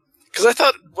 Because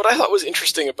what I thought was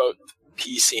interesting about the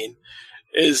pee scene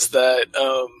is that,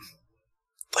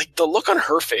 like, the look on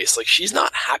her face, like, she's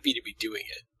not happy to be doing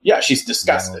it. Yeah, she's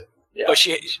disgusted. Yeah. But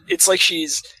it's like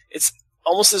it's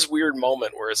almost this weird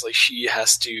moment where it's like she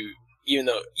has to,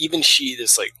 even she,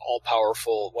 this, like,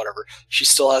 all-powerful whatever, she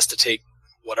still has to take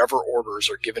whatever orders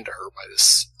are given to her by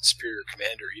this superior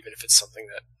commander, even if it's something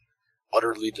that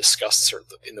utterly disgusts her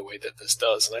in the way that this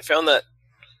does. And I found that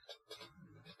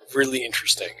really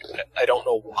interesting. I don't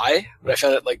know why, but I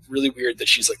found it like really weird that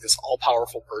she's like this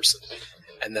all-powerful person,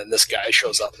 and then this guy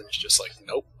shows up and is just like,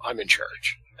 nope, I'm in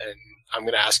charge, and I'm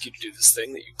going to ask you to do this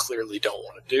thing that you clearly don't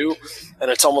want to do.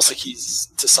 And it's almost like he's,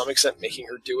 to some extent, making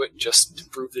her do it just to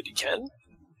prove that he can.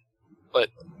 But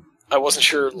I wasn't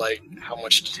sure like how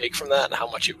much to take from that and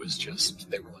how much it was just,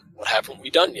 they were like, what haven't we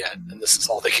done yet? And this is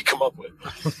all they could come up with.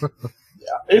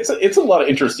 Yeah, it's a lot of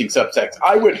interesting subtext.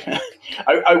 I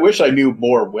wish I knew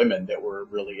more women that were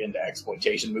really into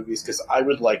exploitation movies, because I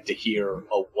would like to hear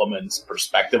a woman's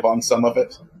perspective on some of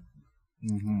it.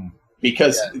 Mm-hmm.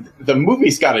 Because the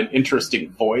movie's got an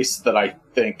interesting voice that I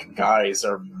think guys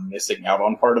are missing out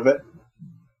on part of it.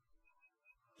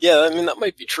 Yeah, I mean, that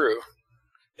might be true.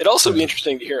 It'd also be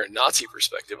interesting to hear a Nazi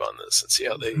perspective on this and see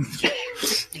how they...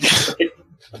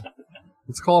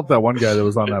 Let's call up that one guy that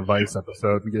was on that Vice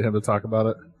episode and get him to talk about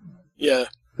it. Yeah.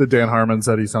 The Dan Harmon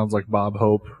said he sounds like Bob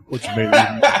Hope, which made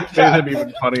him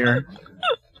even funnier.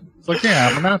 It's like, yeah,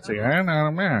 I'm a Nazi. I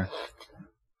know, man.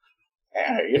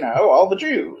 Yeah, all the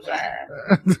Jews.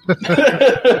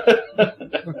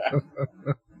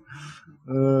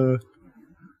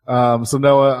 So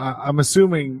Noah, I'm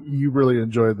assuming you really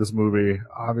enjoyed this movie.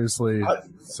 Obviously,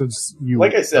 since you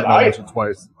like I said, watched it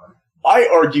twice. I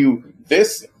argue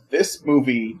this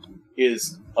movie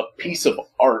is a piece of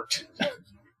art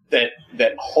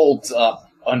that holds up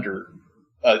under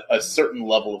a certain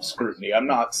level of scrutiny. I'm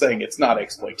not saying it's not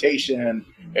exploitation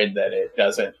and that it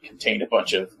doesn't contain a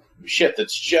bunch of shit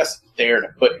that's just there to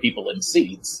put people in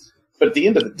seats. But at the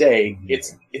end of the day,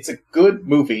 it's a good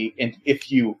movie, and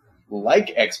if you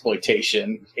like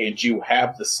exploitation and you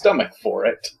have the stomach for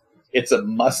it, it's a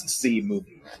must-see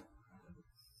movie.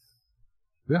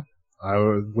 Yeah, I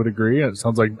would agree. It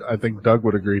sounds like I think Doug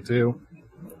would agree too.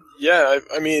 Yeah,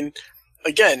 I mean,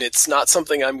 again, it's not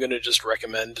something I'm going to just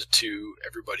recommend to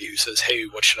everybody who says, hey,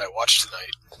 what should I watch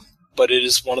tonight? But it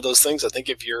is one of those things, I think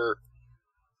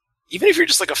even if you're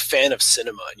just like a fan of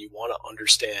cinema and you want to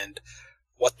understand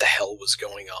what the hell was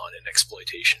going on in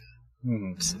exploitation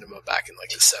cinema back in like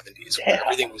the 70s, where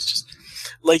everything was just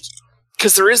like,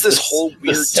 because there is this whole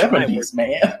weird 70s,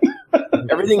 time where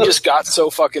everything just got so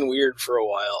fucking weird for a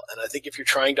while. And I think if you're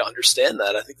trying to understand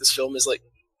that, I think this film is like,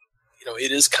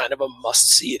 it is kind of a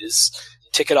must-see. It is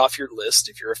tick it off your list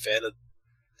if you're a fan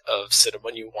of cinema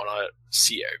and you want to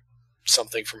see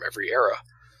something from every era.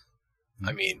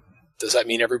 I mean, does that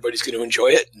mean everybody's going to enjoy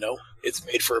it? No. It's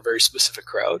made for a very specific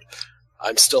crowd.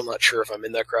 I'm still not sure if I'm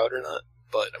in that crowd or not,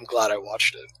 but I'm glad I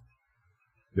watched it.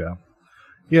 Yeah.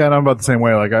 Yeah, and I'm about the same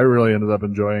way. Like, I really ended up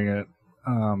enjoying it,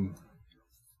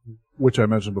 which I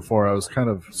mentioned before. I was kind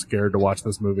of scared to watch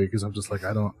this movie because I'm just like,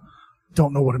 I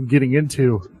don't know what I'm getting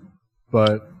into.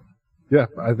 But, yeah,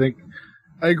 I think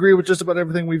I agree with just about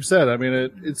everything we've said. I mean,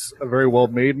 it's a very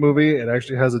well-made movie. It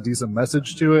actually has a decent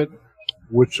message to it,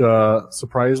 which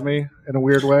surprised me in a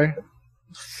weird way.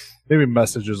 Maybe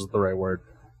message isn't the right word.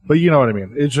 But you know what I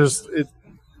mean. It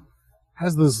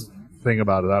has this thing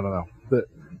about it, I don't know, that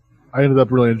I ended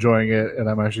up really enjoying it, and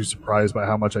I'm actually surprised by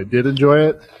how much I did enjoy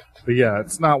it. But yeah,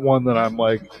 it's not one that I'm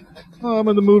like, oh, I'm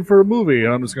in the mood for a movie,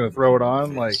 and I'm just going to throw it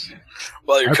on. Like,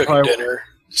 while you're cooking dinner,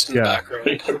 just in the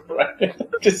background. Right.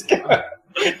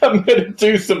 I'm going to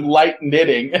do some light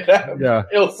knitting and have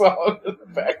Ilsa in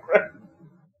the background.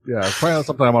 Yeah, it's probably not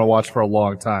something I'm going to watch for a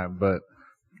long time, but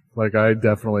like, I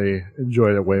definitely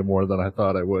enjoyed it way more than I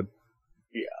thought I would.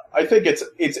 Yeah, I think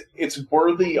it's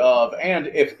worthy of, and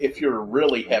if you're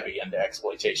really heavy into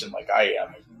exploitation like I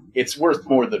am, it's worth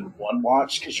more than one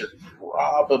watch because you're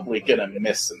probably gonna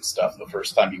miss some stuff the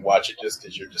first time you watch it just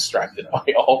because you're distracted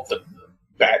by all the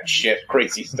batshit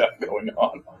crazy stuff going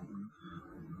on.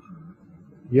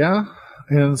 Yeah,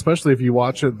 and especially if you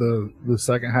watch it the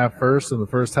second half first and the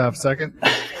first half second,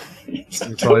 it's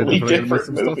a totally different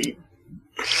movie. Stuff.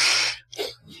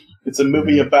 It's a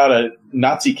movie about a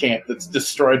Nazi camp that's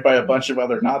destroyed by a bunch of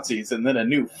other Nazis, and then a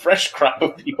new, fresh crop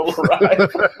of people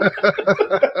arrive.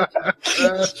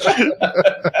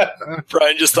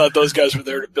 Brian just thought those guys were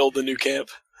there to build a new camp.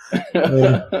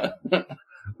 That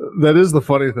is the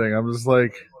funny thing. I'm just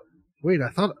like, wait, I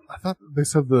thought they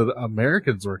said the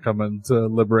Americans were coming to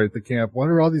liberate the camp. What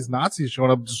are all these Nazis showing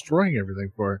up destroying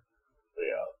everything for?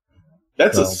 Yeah,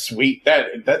 that's a sweet.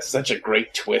 That's such a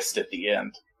great twist at the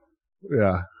end.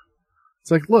 Yeah. It's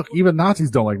like, look, even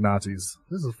Nazis don't like Nazis.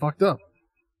 This is fucked up.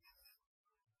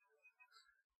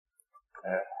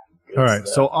 All right,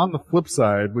 so on the flip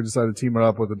side, we decided to team it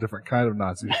up with a different kind of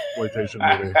Nazi exploitation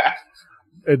movie.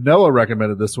 And Noah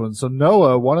recommended this one. So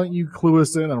Noah, why don't you clue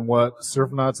us in on what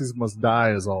Surf Nazis Must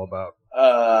Die is all about?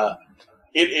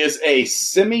 It is a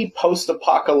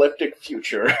semi-post-apocalyptic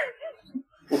future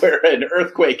where an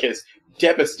earthquake has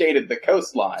devastated the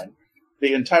coastline.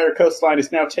 The entire coastline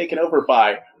is now taken over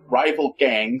by rival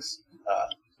gangs,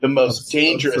 the most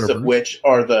dangerous of which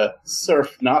are the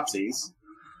surf Nazis,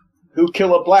 who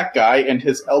kill a black guy, and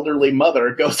his elderly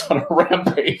mother goes on a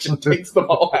rampage and takes them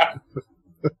all out.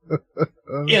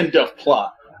 End of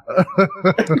plot.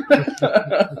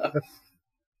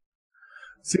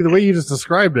 See, the way you just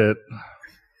described it,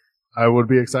 I would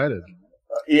be excited.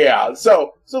 Yeah,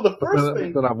 so the first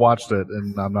thing... Then I've watched it,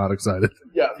 and I'm not excited.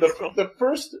 Yeah, the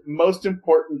first most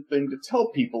important thing to tell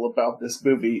people about this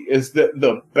movie is that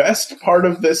the best part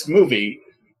of this movie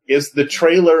is the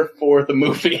trailer for the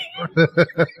movie.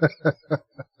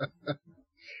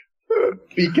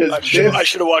 Because I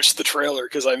should have watched the trailer,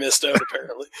 because I missed out,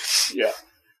 apparently. Yeah.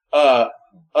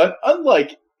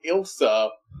 Unlike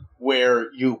Ilsa,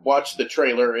 where you watch the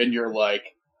trailer and you're like,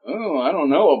 oh, I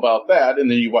don't know about that. And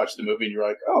then you watch the movie and you're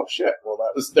like, oh, shit. Well,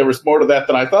 there was more to that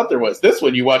than I thought there was. This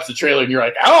one, you watch the trailer and you're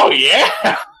like, oh,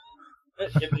 yeah.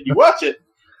 And then you watch it,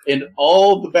 and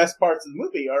all the best parts of the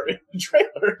movie are in the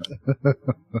trailer.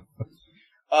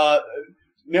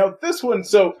 Now, this one,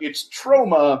 so it's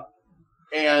Troma,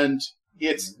 and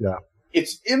it's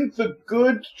in the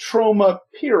good trauma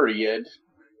period,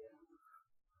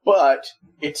 but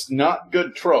it's not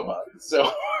good trauma.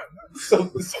 So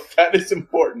that is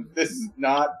important. This is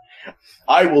not.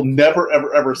 I will never,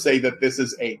 ever, ever say that this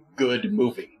is a good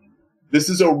movie. This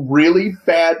is a really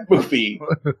bad movie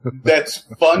that's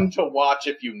fun to watch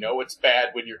if you know it's bad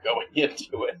when you're going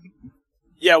into it.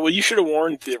 Yeah, well, you should have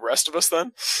warned the rest of us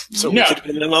then, so we could have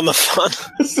been in on the fun.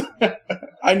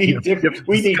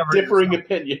 We need differing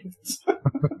opinions.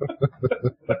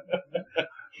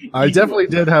 I definitely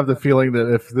did have the feeling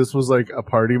that if this was like a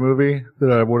party movie,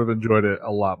 that I would have enjoyed it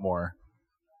a lot more.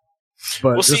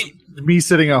 But me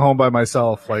sitting at home by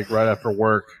myself, like right after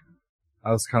work,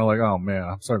 I was kind of like, oh man,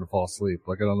 I'm starting to fall asleep.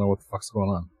 Like I don't know what the fuck's going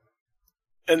on.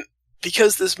 And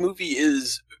because this movie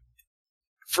is,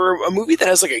 for a movie that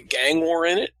has like a gang war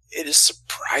in it, it is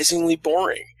surprisingly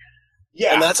boring.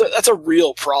 Yeah, and that's a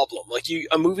real problem. Like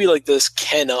a movie like this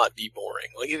cannot be boring.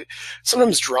 Like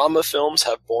sometimes drama films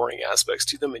have boring aspects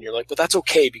to them, and you're like, but that's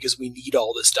okay because we need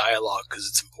all this dialogue because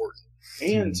it's important.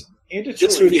 And it's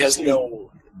this movie has no.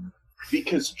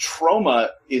 Because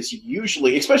trauma is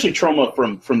usually, especially trauma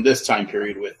from this time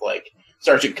period with like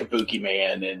Sergeant Kabuki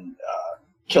Man and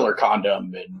Killer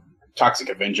Condom and Toxic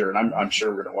Avenger, and I'm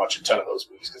sure we're going to watch a ton of those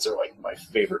movies because they're like my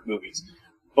favorite movies.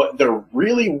 But they're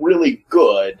really, really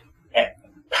good at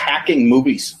packing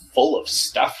movies full of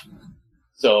stuff,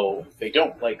 so they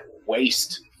don't like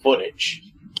waste footage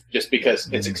just because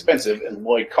it's expensive and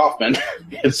Lloyd Kaufman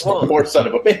is a poor son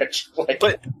of a bitch. Like,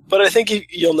 but I think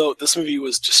you'll note this movie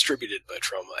was distributed by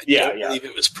Troma. I don't believe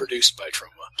it was produced by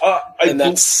Troma.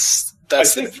 That's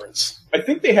the difference. I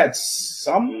think they had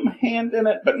some hand in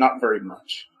it, but not very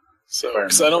much. So,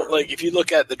 because I don't like, if you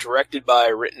look at the directed by,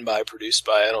 written by, produced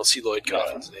by, I don't see Lloyd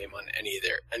Kaufman's name on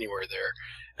anywhere there,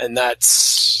 and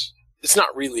it's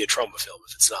not really a Troma film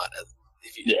if it's not.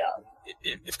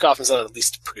 If Kaufman's not at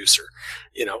least a producer,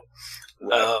 you know.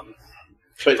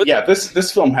 Right. But yeah,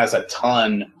 this film has a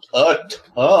ton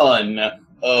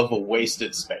of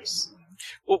wasted space.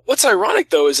 Well, what's ironic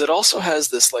though is it also has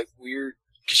this like weird,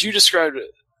 because you described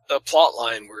a plot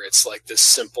line where it's like this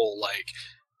simple like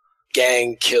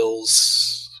gang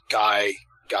kills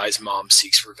guy's mom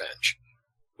seeks revenge,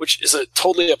 which is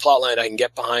totally a plot line I can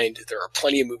get behind. There are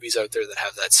plenty of movies out there that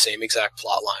have that same exact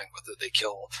plot line, whether they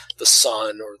kill the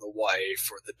son or the wife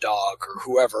or the dog or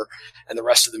whoever, and the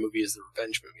rest of the movie is the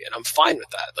revenge movie, and I'm fine with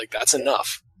that. Like that's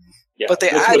enough. Yeah, but they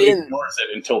add in ignores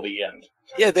it until the end.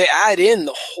 Yeah, they add in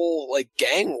the whole like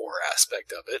gang war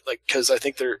aspect of it, like because I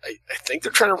think they're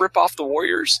trying to rip off the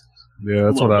Warriors. Yeah,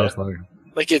 that's what I was thinking.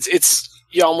 Like it's.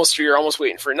 You're almost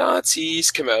waiting for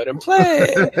Nazis come out and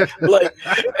play, like,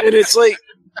 and it's like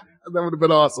that would have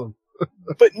been awesome.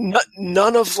 But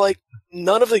none of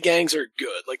the gangs are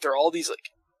good. Like they're all these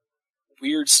like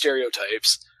weird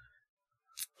stereotypes.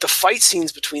 The fight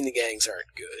scenes between the gangs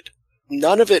aren't good.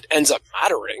 None of it ends up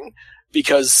mattering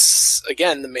because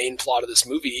again, the main plot of this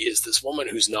movie is this woman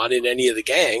who's not in any of the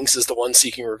gangs is the one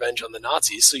seeking revenge on the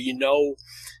Nazis. So you know,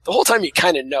 the whole time you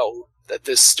kind of know that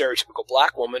this stereotypical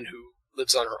black woman who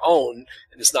lives on her own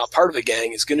and is not part of a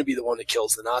gang is going to be the one that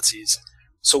kills the Nazis.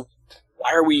 So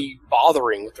why are we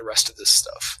bothering with the rest of this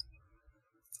stuff?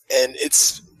 And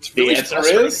it's really the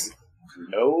answer is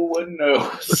no one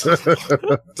knows.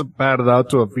 To pat it out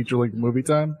to a feature-length movie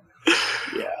time.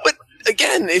 Yeah, but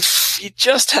again, if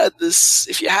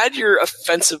you had your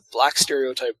offensive black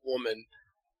stereotype woman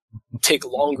take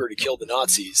longer to kill the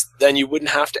Nazis, then you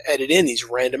wouldn't have to edit in these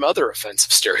random other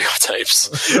offensive stereotypes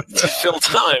to fill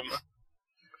time.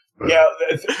 Yeah,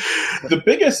 the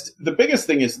biggest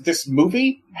thing is this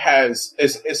movie has,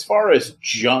 as far as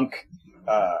junk,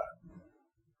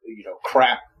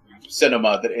 crap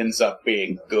cinema that ends up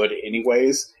being good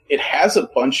anyways, it has a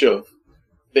bunch of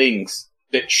things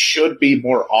that should be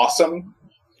more awesome.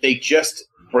 They just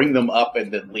bring them up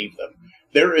and then leave them.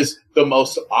 There is the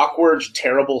most awkward,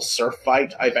 terrible surf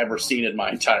fight I've ever seen in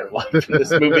my entire life in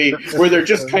this movie, where they're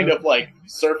just kind of like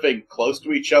surfing close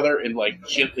to each other and like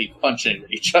gently punching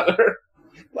each other.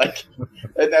 Like,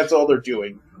 and that's all they're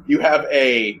doing. You have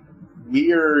a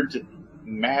weird,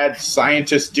 mad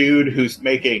scientist dude who's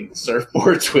making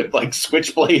surfboards with like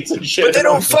switchblades and shit. But they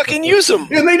don't fucking use them.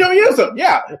 And they don't use them,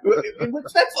 yeah. That's the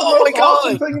most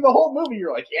awesome thing in the whole movie.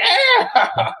 You're like,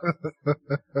 yeah!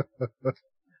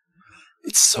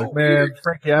 It's so like, man, weird.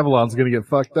 Frankie Avalon's gonna get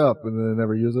fucked up, and then they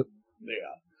never use it. Yeah.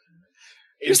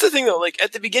 Here's the thing, though. Like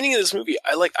at the beginning of this movie,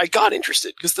 I got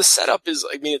interested because the setup is.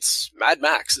 I mean, it's Mad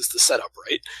Max is the setup,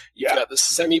 right? You've got this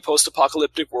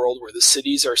semi-post-apocalyptic world where the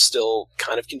cities are still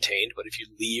kind of contained, but if you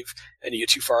leave and you get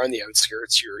too far on the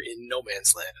outskirts, you're in no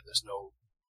man's land, and there's no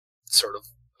sort of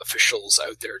officials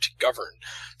out there to govern.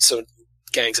 So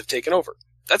gangs have taken over.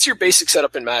 That's your basic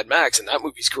setup in Mad Max, and that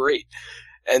movie's great.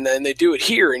 And then they do it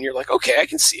here, and you're like, okay, I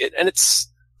can see it. And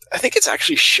I think it's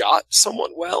actually shot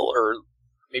somewhat well, or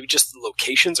maybe just the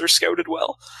locations are scouted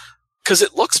well, because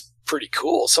it looks pretty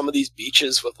cool. Some of these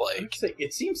beaches with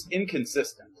it seems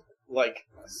inconsistent. Like,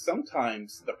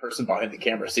 sometimes the person behind the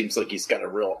camera seems like he's got a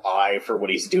real eye for what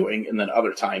he's doing, and then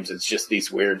other times it's just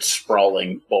these weird,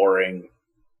 sprawling, boring,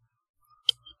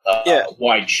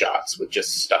 wide shots with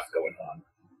just stuff going on.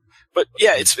 But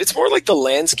yeah, it's more like the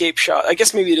landscape shot. I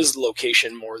guess maybe it is the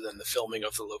location more than the filming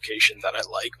of the location that I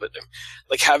like. But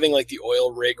like having like the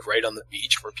oil rig right on the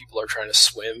beach where people are trying to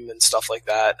swim and stuff like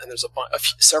that. And there's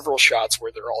several shots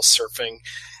where they're all surfing,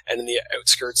 and in the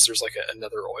outskirts there's like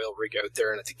another oil rig out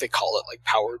there, and I think they call it like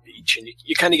Power Beach. And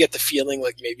you kind of get the feeling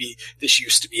like maybe this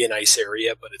used to be a nice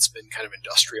area, but it's been kind of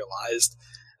industrialized.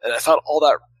 And I thought all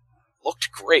that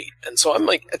looked great. And so I'm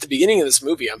like, at the beginning of this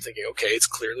movie, I'm thinking, okay, it's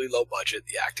clearly low budget.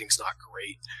 The acting's not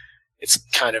great. It's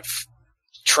kind of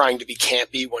trying to be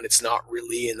campy when it's not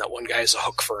really, and that one guy has a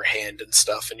hook for a hand and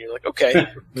stuff. And you're like, okay.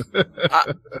 But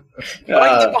I can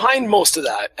get behind most of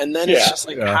that. And then it's just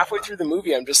like halfway through the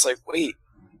movie, I'm just like, wait,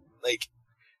 like,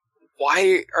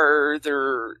 why are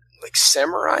there like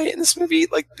samurai in this movie?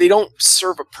 Like, they don't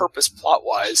serve a purpose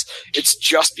plot-wise. It's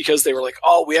just because they were like,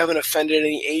 oh, we haven't offended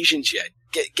any Asians yet.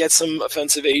 Get some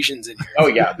offensive Asians in here. Oh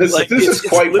yeah, this is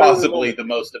quite possibly the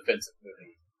most offensive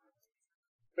movie.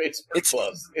 It's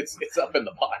close. It's up in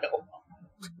the pile.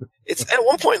 It's at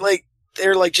one point like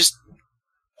they're like just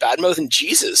badmouthing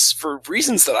Jesus for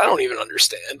reasons that I don't even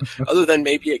understand. Other than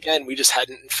maybe again we just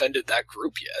hadn't offended that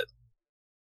group yet.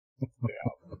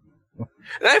 Yeah.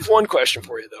 And I have one question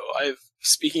for you though.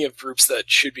 Speaking of groups that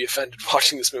should be offended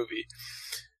watching this movie.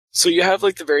 So you have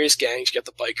like the various gangs. You got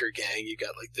the biker gang. You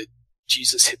got like the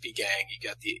Jesus hippie gang, you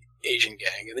got the Asian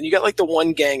gang, and then you got like the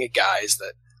one gang of guys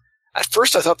that at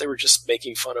first I thought they were just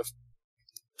making fun of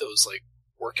those like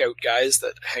workout guys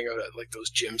that hang out at like those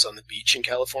gyms on the beach in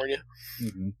California.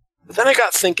 Mm-hmm. But then I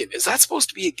got thinking, is that supposed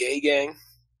to be a gay gang?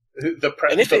 The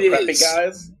preppy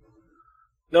guys?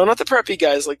 No, not the preppy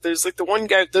guys. Like there's like the one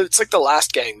guy, it's like the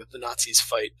last gang that the Nazis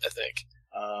fight, I think.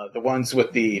 The ones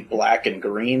with the black and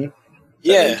green?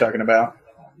 Yeah. You're talking about?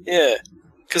 Yeah.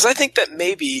 Because I think that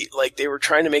maybe like they were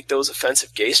trying to make those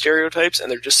offensive gay stereotypes, and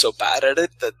they're just so bad at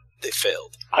it that they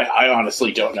failed. I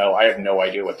honestly don't know. I have no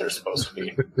idea what they're supposed to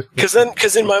be.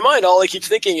 Because in my mind, all I keep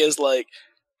thinking is like,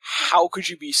 how could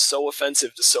you be so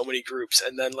offensive to so many groups?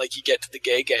 And then like you get to the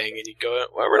gay gang, and you go,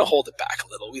 well, we're gonna hold it back a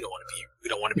little. We don't want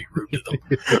to be rude to them.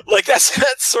 Like that's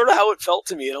sort of how it felt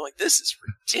to me. And I'm like, this is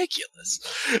ridiculous.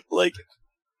 Like,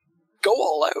 go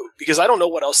all out, because I don't know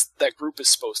what else that group is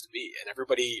supposed to be, and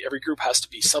every group has to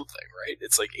be something, right?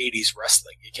 It's like 80s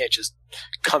wrestling. You can't just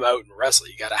come out and wrestle.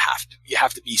 You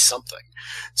have to be something.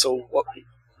 So what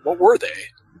were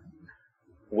they?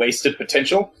 Wasted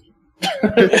potential,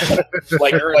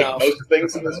 like most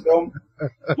things in this film.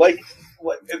 Like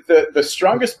the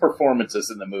strongest performances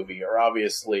in the movie are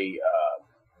obviously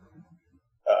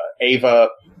Ava,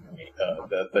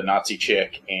 the Nazi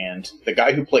chick, and the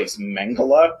guy who plays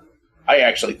Mengele. I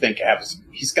actually think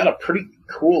he's got a pretty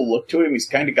cool look to him. He's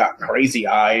kind of got crazy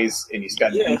eyes, and he's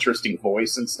got an interesting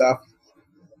voice and stuff.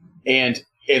 And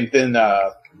then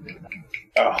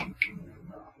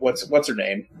what's her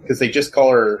name? Because they just call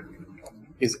her.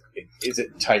 Is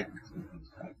it type?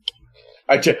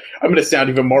 I'm going to sound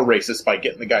even more racist by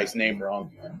getting the guy's name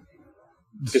wrong.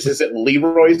 Because is it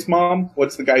Leroy's mom?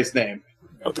 What's the guy's name?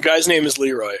 Oh, the guy's name is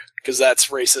Leroy, because that's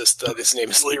racist that his name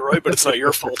is Leroy, but it's not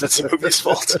your fault. It's the movie's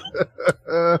fault.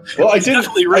 Well, I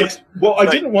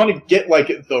didn't want to get like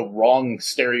the wrong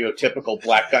stereotypical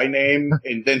black guy name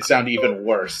and then sound even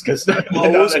worse. Because what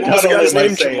was the guy's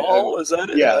name? Jamal? Is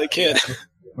that it? Yeah, I can't.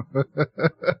 No,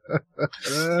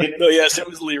 yes, it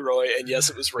was Leroy, and yes,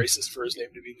 it was racist for his name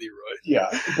to be Leroy. Yeah,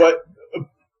 but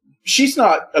she's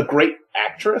not a great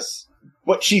actress,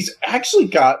 but she's actually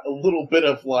got a little bit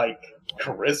of like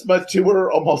charisma to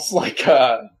her, almost like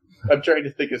I'm trying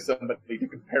to think of somebody to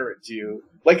compare it to,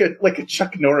 like a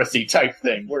Chuck Norris-y type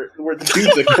thing, where the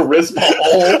dude's a charisma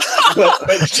hole, but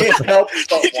can't help.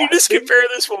 Did you just compare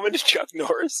this woman to Chuck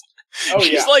Norris? Oh,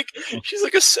 she's like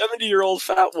a 70-year-old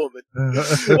fat woman.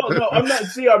 Well, no,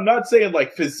 I'm not saying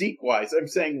like physique wise. I'm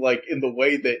saying like in the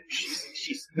way that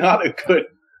she's not a good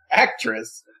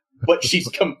actress, but she's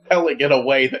compelling in a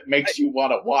way that makes you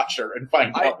want to watch her and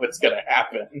find out what's going to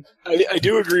happen. I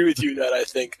do agree with you that I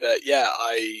think that,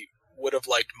 I would have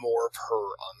liked more of her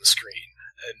on the screen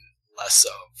and less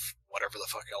of whatever the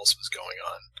fuck else was going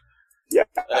on. Yeah.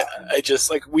 I just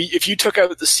like if you took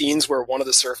out the scenes where one of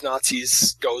the surf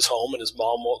Nazis goes home and his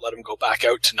mom won't let him go back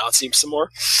out to Nazi him some more,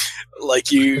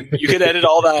 like you could edit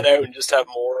all that out and just have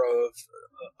more of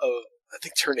I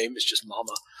think her name is just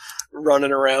Mama,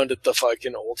 running around at the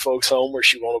fucking old folks' home where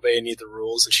she won't obey any of the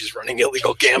rules and she's running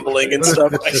illegal gambling and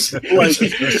stuff. Like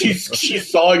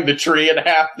she's sawing the tree in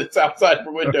half that's outside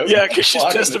her window. Yeah, because she's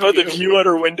pissed about the view out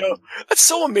her window. That's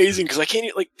so amazing because I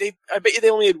can't like I bet you they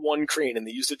only had one crane and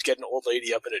they used it to get an old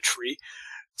lady up in a tree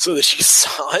so that she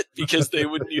saw it because they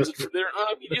wouldn't use it for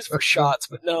use it for shots,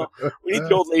 but no, we need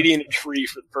the old lady in a tree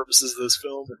for the purposes of this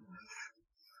film.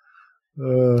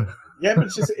 Yeah, but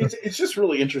it's just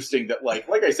really interesting that, like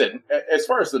I said, as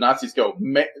far as the Nazis go,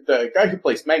 the guy who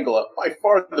plays Mengele, by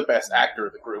far the best actor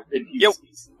of the group. And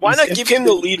why not give him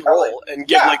the lead role and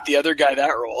give like the other guy that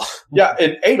role? Yeah,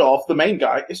 and Adolf, the main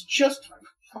guy, is just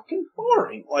fucking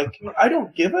boring. Like, I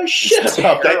don't give a shit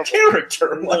about that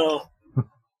character. No.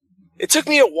 It took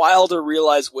me a while to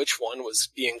realize which one was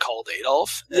being called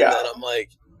Adolf, and then I'm like,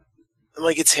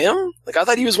 it's him? Like, I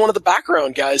thought he was one of the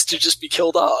background guys to just be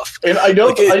killed off. And I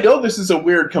know this is a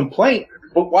weird complaint,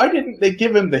 but why didn't they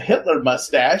give him the Hitler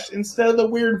mustache instead of the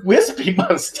weird wispy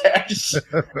mustache?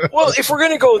 Well, if we're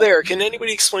going to go there, can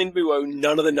anybody explain to me why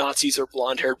none of the Nazis are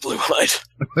blonde-haired, blue-eyed?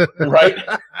 Right?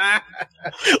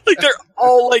 Like, they're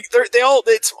all, like,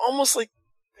 it's almost like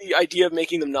the idea of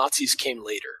making them Nazis came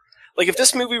later. Like, if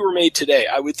this movie were made today,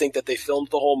 I would think that they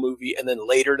filmed the whole movie and then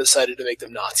later decided to make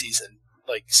them Nazis and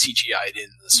like CGI'd in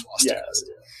the swastikas.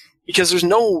 Yeah. Because there's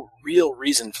no real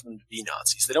reason for them to be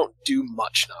Nazis. They don't do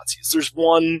much Nazis. There's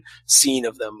one scene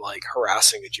of them like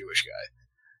harassing a Jewish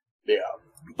guy. Yeah.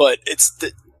 But it's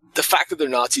the fact that they're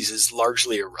Nazis is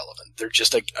largely irrelevant. They're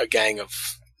just a gang of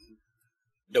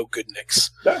no good nicks.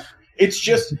 It's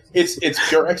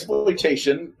pure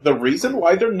exploitation. The reason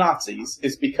why they're Nazis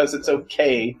is because it's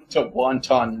okay to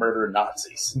wonton murder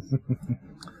Nazis.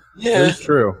 Yeah. It's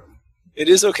true. It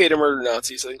is okay to murder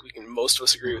Nazis. I think most of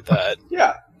us agree with that.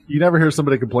 Yeah. You never hear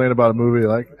somebody complain about a movie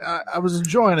like, I was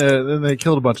enjoying it, and then they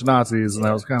killed a bunch of Nazis, and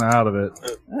I was kind of out of it.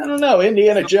 I don't know.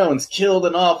 Indiana Jones killed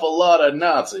an awful lot of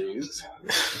Nazis.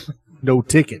 No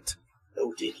ticket.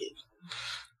 No ticket.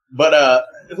 But,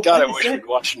 God, I wish we'd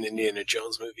watch an Indiana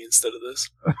Jones movie instead of this.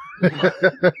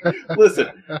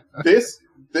 Listen,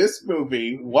 this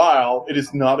movie, while it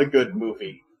is not a good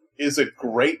movie, is a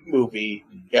great movie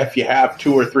if you have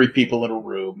 2 or 3 people in a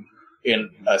room and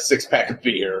a 6-pack of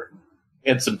beer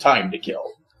and some time to kill.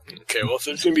 Okay, well, if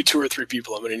there's going to be 2 or 3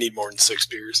 people, I'm going to need more than 6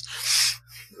 beers.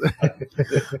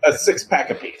 A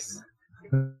 6-pack apiece.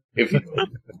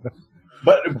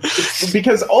 But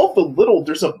because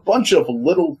there's a bunch of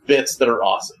little bits that are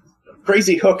awesome.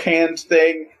 Crazy hook hand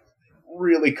thing,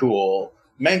 really cool.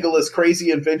 Mengele's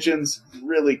crazy inventions,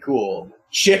 really cool.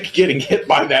 Chick getting hit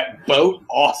by that boat,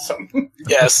 awesome.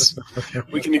 Yes,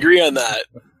 we can agree on that.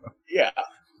 Yeah,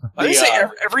 I would say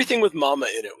everything with Mama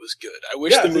in it was good. I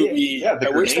wish the movie. I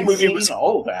wish the movie was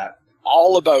all of that,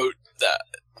 all about that.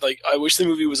 Like, I wish the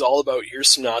movie was all about here's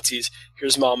some Nazis,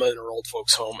 here's Mama in her old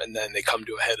folks' home, and then they come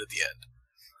to a head at the end.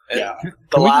 And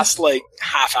the last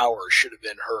half hour should have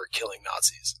been her killing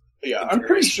Nazis. Yeah, I'm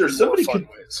pretty sure somebody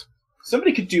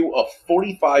could do a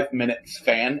 45-minute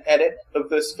fan edit of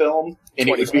this film, and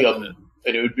it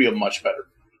would be a much better.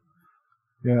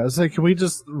 Yeah, I was like, can we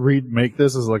just remake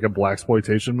this as like a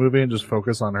blaxploitation movie and just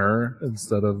focus on her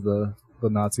instead of the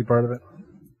Nazi part of it?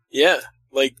 Yeah,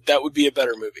 like that would be a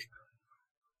better movie.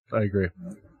 I agree.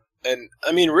 And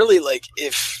I mean, really, like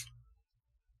it's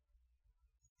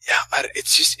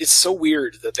so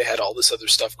weird that they had all this other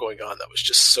stuff going on that was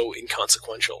just so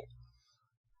inconsequential.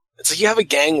 It's like you have a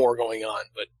gang war going on,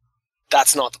 but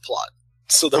that's not the plot.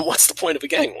 So then what's the point of a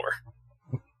gang war?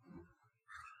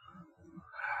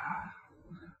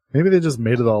 Maybe they just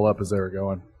made it all up as they were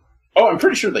going. Oh, I'm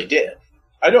pretty sure they did.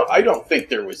 I don't think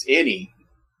there was any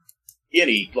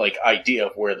like idea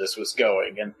of where this was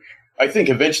going, and I think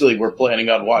eventually we're planning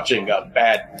on watching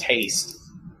Bad Taste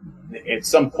at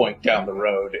some point down the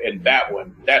road, and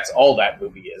that's all that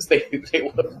movie is.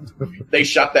 They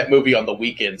shot that movie on the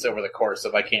weekends over the course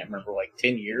of, I can't remember, like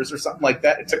 10 years or something like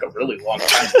that. It took a really long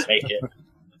time to make it.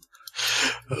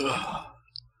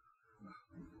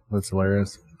 That's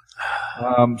hilarious.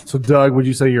 So Doug, would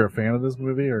you say you're a fan of this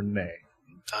movie or nay?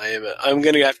 I'm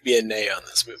going to have to be a nay on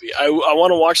this movie. I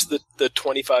want to watch the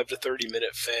 25 to 30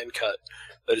 minute fan cut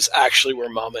that is actually where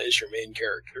Mama is your main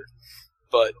character.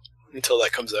 But until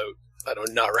that comes out, I do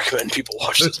not recommend people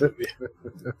watch this movie.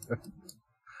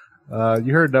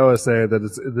 You heard Noah say that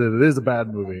it is a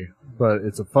bad movie, but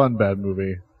it's a fun bad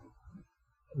movie.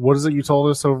 What is it you told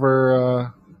us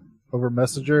over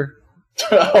Messenger?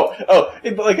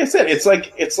 Like I said, it's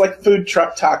like food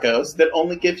truck tacos that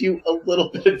only give you a little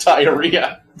bit of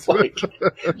diarrhea. It's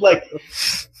like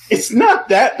it's not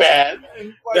that bad.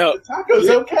 No, the taco's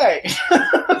okay.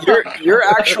 your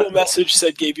actual message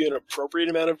said gave you an appropriate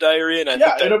amount of diarrhea, and I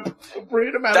think an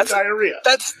appropriate amount of diarrhea.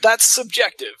 That's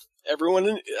subjective.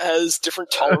 Everyone has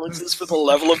different tolerances for the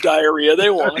level of diarrhea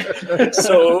they want.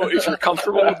 So if you're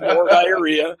comfortable with more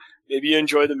diarrhea, maybe you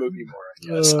enjoy the movie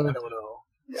more. I guess I don't know.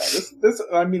 Yeah,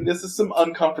 this is some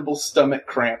uncomfortable stomach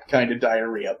cramp kind of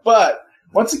diarrhea. But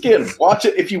once again, watch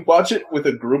it. If you watch it with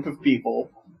a group of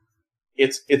people,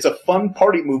 it's a fun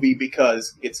party movie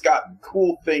because it's got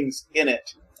cool things in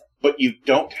it, but you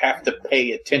don't have to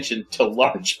pay attention to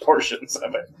large portions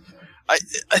of it.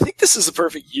 I think this is a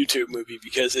perfect YouTube movie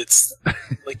because it's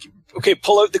like, okay,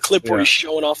 pull out the clip where he's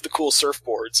showing off the cool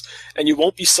surfboards, and you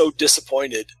won't be so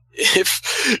disappointed if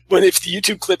the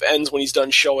YouTube clip ends when he's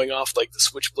done showing off like the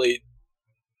Switchblade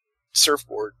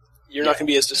surfboard. You're not going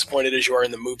to be as disappointed as you are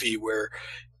in the movie where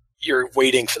you're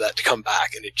waiting for that to come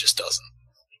back and it just doesn't.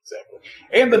 Exactly.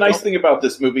 And the nice thing about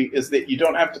this movie is that you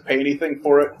don't have to pay anything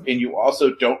for it, and you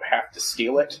also don't have to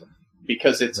steal it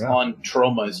because it's on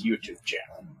Troma's YouTube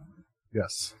channel.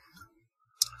 Yes.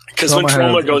 Because when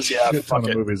Troma goes, fuck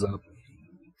it. Movies up.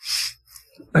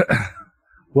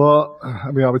 Well,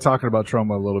 I mean, I'll be talking about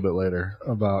Troma a little bit later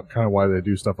about kind of why they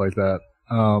do stuff like that.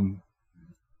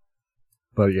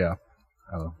 But yeah,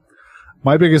 I don't know.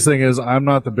 My biggest thing is I'm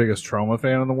not the biggest Troma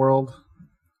fan in the world.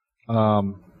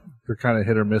 They're kind of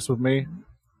hit or miss with me.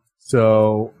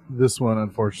 So this one,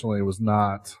 unfortunately, was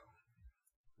not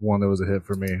one that was a hit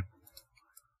for me.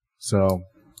 So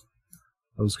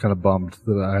I was kind of bummed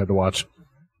that I had to watch.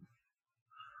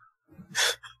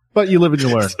 But you live and you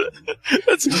learn.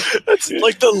 That's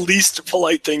like the least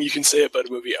polite thing you can say about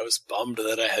a movie. I was bummed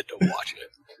that I had to watch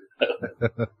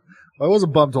it. I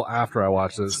wasn't bummed until after I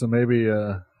watched it, so maybe,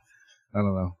 I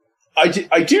don't know.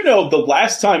 I do know the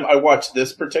last time I watched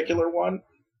this particular one,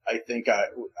 I think I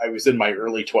was in my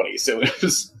early 20s, so it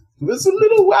was a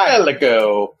little while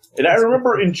ago. And I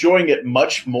remember enjoying it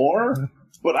much more.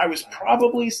 But I was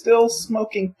probably still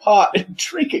smoking pot and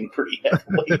drinking pretty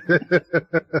heavily.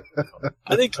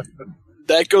 I think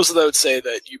that goes without saying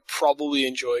that you probably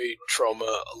enjoy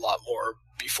Troma a lot more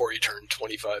before you turn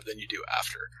 25 than you do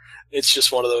after. It's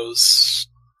just one of those...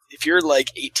 If you're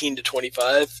like 18 to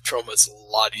 25, Troma is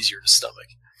a lot easier to stomach.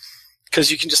 Because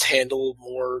you can just handle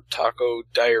more taco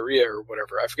diarrhea or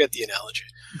whatever. I forget the analogy.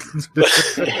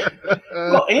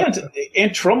 Well,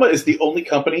 and Troma is the only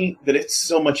company that it's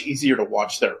so much easier to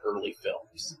watch their early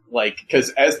films. Like,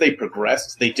 because as they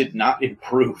progressed, they did not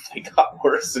improve. They got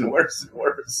worse and worse and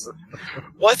worse.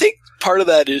 Well, I think part of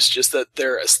that is just that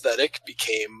their aesthetic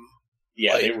became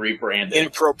they rebranded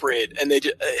inappropriate, and they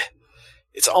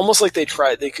it's almost like they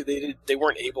tried. They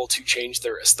weren't able to change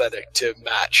their aesthetic to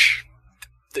match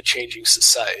the changing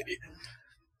society.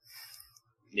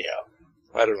 Yeah,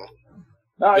 I don't know.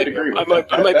 No, I'd agree with that.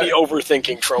 I might be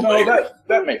overthinking Troma. No,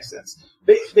 that makes sense.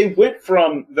 They went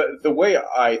from the way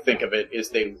I think of it is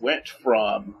they went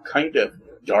from kind of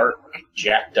dark,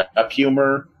 jacked up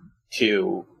humor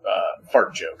to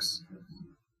fart jokes.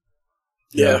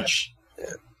 Yeah.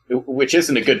 Which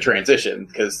isn't a good transition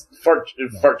because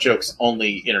fart jokes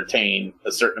only entertain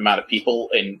a certain amount of people,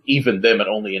 and even them, it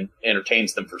only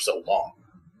entertains them for so long.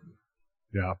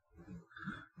 Yeah.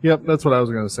 Yep, that's what I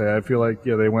was going to say. I feel like,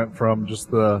 they went from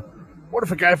just what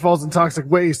if a guy falls in toxic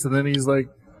waste and then he's like,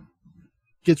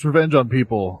 gets revenge on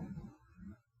people.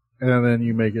 And then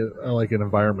you make it like an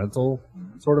environmental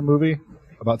sort of movie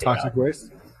about toxic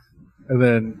waste. And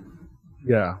then,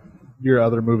 your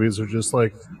other movies are just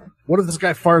like, what if this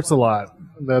guy farts a lot?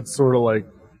 And that's sort of like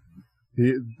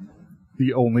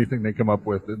the only thing they come up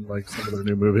with in like some of their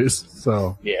new movies.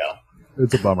 So,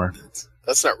 it's a bummer.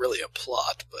 That's not really a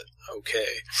plot, but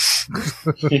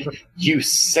okay. You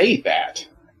say that.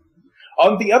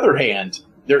 On the other hand,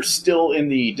 they're still in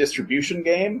the distribution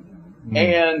game,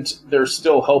 and they're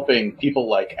still helping people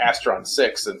like Astron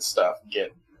 6 and stuff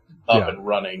get up and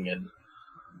running.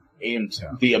 And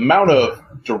the amount of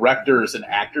directors and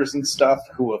actors and stuff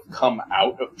who have come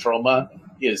out of Troma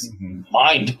is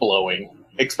mind-blowing,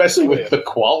 especially with the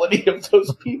quality of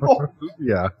those people.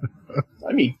 Yeah.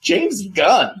 I mean, James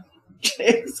Gunn.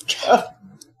 That's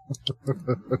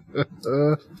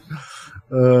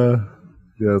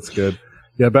good.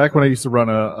 Yeah, back when I used to run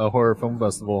a horror film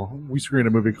festival, we screened a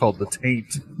movie called The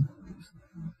Taint,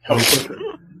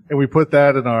 and we put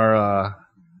that in our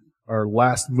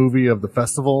last movie of the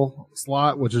festival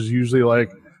slot, which is usually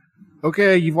like,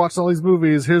 okay, you've watched all these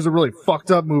movies. Here's a really fucked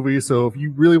up movie. So if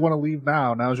you really want to leave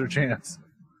now, now's your chance.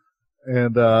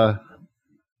 And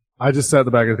I just sat in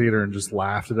the back of the theater and just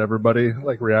laughed at everybody,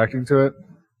 like, reacting to it.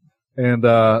 And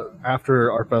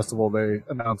after our festival, they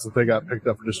announced that they got picked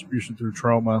up for distribution through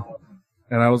Troma.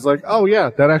 And I was like, oh, yeah,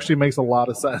 that actually makes a lot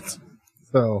of sense.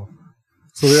 So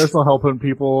they're still helping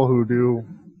people who do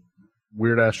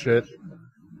weird-ass shit.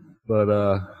 But,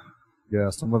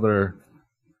 yeah, some of their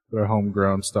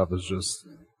homegrown stuff is just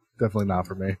definitely not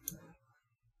for me.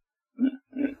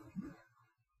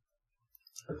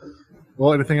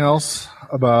 Well, anything else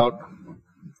about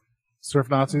Surf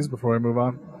Nazis before we move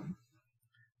on?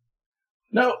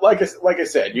 No, like I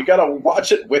said, you gotta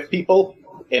watch it with people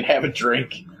and have a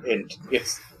drink, and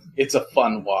it's a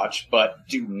fun watch, but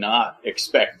do not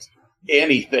expect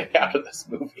anything out of this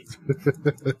movie.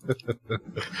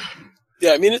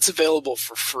 Yeah, I mean, it's available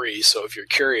for free, so if you're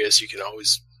curious, you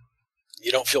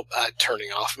don't feel bad turning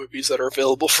off movies that are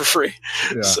available for free.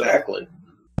 Yeah. So, Exactly.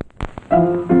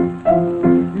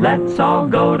 Let's all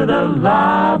go to the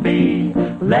lobby.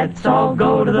 Let's all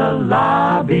go to the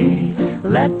lobby.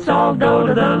 Let's all go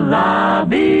to the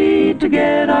lobby to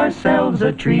get ourselves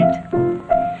a treat.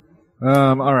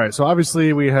 All right. So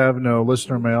obviously we have no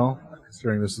listener mail,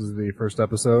 considering this is the first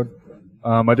episode.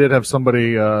 I did have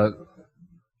somebody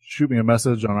shoot me a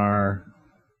message on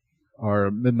our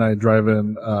Midnight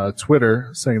Drive-In Twitter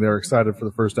saying they were excited for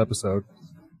the first episode.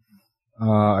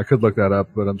 I could look that up,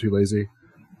 but I'm too lazy.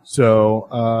 So,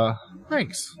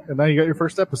 thanks. And now you got your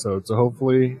first episode, so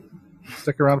hopefully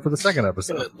stick around for the second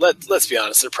episode. Let's be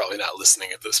honest, they're probably not listening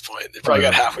at this point. They probably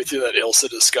got halfway through that Ilsa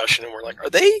discussion and we're like,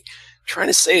 are they trying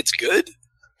to say it's good?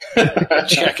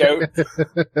 Check out.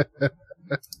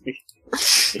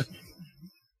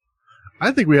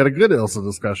 I think we had a good Ilsa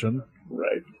discussion.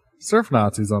 Right. Surf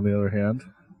Nazis, on the other hand.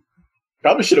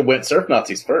 Probably should have went Surf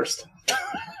Nazis first.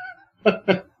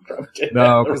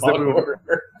 No,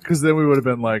 because then we would have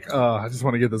been like, oh, I just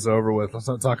want to get this over with. Let's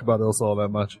not talk about Ilsa all that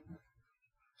much.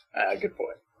 Good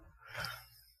point.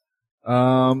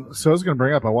 So I was going to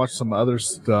bring up, I watched some other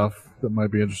stuff that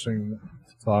might be interesting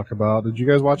to talk about. Did you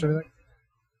guys watch anything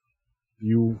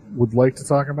you would like to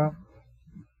talk about?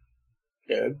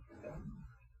 Good.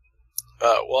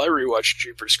 Well, I rewatched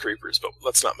Jeepers Creepers, but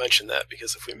let's not mention that,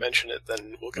 because if we mention it,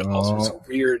 then we'll get all sorts of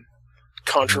weird,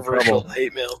 controversial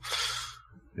hate mail.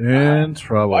 In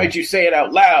trouble. Why'd you say it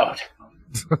out loud?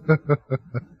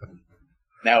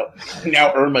 Now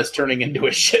Irma's turning into a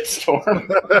shitstorm.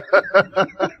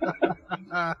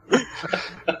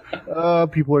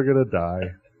 People are gonna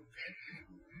die.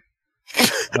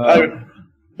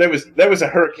 That was a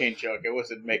hurricane joke. I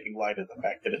wasn't making light of the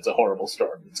fact that it's a horrible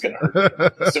storm. It's gonna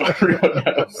hurt. So everyone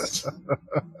knows.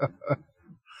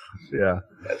 Yeah,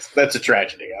 that's a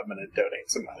tragedy. I'm gonna donate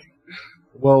some money.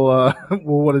 Well,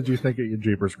 what did you think of your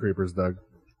Jeepers Creepers, Doug?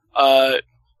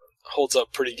 Holds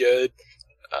up pretty good.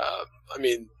 I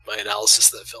mean, my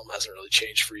analysis of that film hasn't really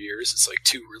changed for years. It's like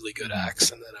two really good acts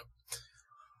and then a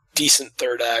decent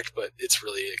third act, but it's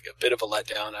really a bit of a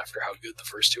letdown after how good the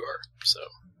first two are. So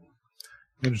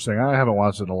interesting. I haven't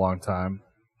watched it in a long time,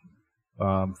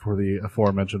 for the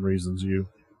aforementioned reasons you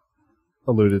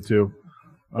alluded to.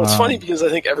 Well, it's funny because I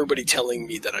think everybody telling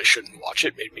me that I shouldn't watch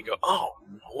it made me go, oh,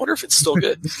 I wonder if it's still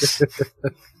good.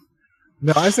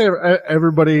 No, I say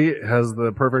everybody has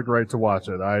the perfect right to watch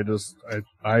it.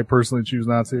 I personally choose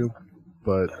not to,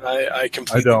 but I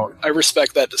completely I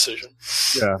respect that decision.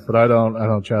 Yeah, but I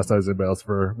don't chastise anybody else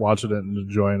for watching it and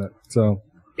enjoying it. So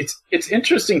it's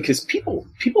interesting because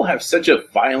people have such a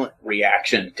violent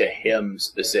reaction to him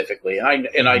specifically,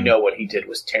 and I know what he did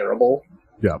was terrible.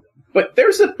 Yeah. But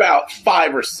there's about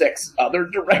 5 or 6 other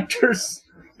directors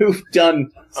who've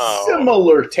done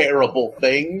similar terrible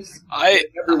things.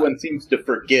 Everyone seems to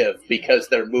forgive because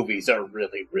their movies are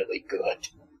really, really good.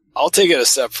 I'll take it a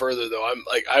step further, though.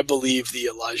 I believe the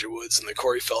Elijah Woods and the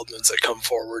Corey Feldmans that come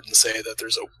forward and say that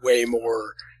there's a way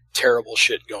more terrible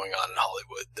shit going on in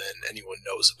Hollywood than anyone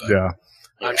knows about. Yeah,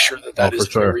 I'm sure that is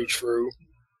very true.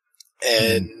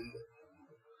 And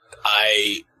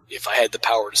if I had the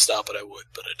power to stop it, I would,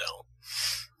 but I don't.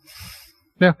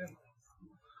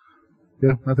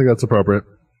 Yeah, I think that's appropriate.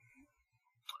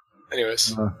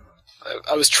 Anyways,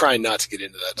 I was trying not to get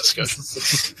into that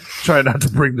discussion. Trying not to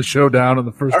bring the show down in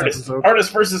the first episode.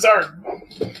 Artist versus art.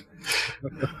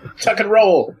 Tuck and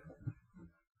roll.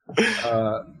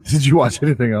 Did you watch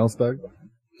anything else, Doug?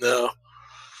 No.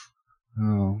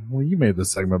 Oh, well, you made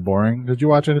this segment boring. Did you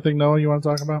watch anything, Noah, you want to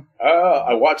talk about?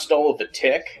 I watched all of The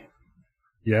Tick.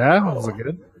 Yeah? Was it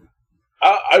good?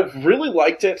 I really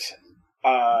liked it.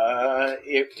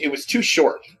 It was too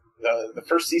short. The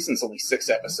first season's only 6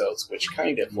 episodes, which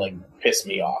kind of pissed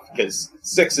me off because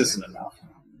 6 isn't enough.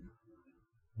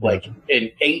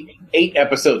 An 8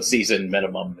 episode season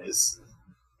minimum is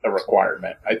a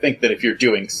requirement. I think that if you're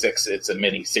doing 6, it's a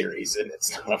mini series and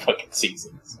it's not a fucking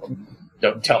season. So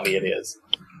don't tell me it is.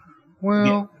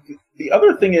 Well, the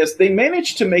other thing is they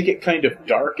managed to make it kind of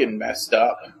dark and messed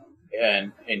up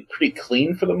and pretty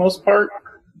clean for the most part,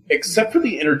 except for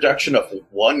the introduction of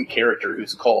one character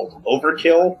who's called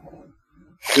Overkill,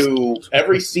 who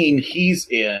every scene he's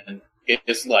in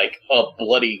is like a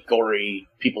bloody, gory,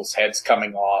 people's heads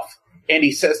coming off. And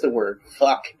he says the word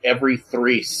fuck every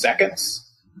 3 seconds,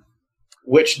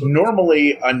 which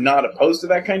normally I'm not opposed to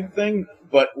that kind of thing,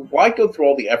 but why go through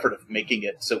all the effort of making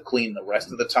it so clean the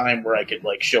rest of the time where I could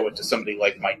like show it to somebody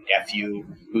like my nephew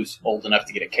who's old enough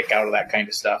to get a kick out of that kind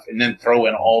of stuff, and then throw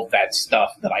in all that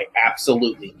stuff that I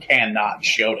absolutely cannot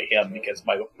show to him because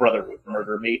my brother would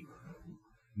murder me.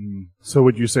 So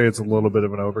would you say it's a little bit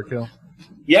of an overkill?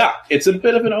 Yeah, it's a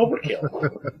bit of an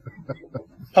overkill.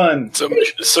 Pun.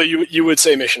 So you would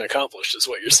say mission accomplished is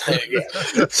what you're saying. Yeah.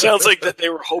 Sounds like that they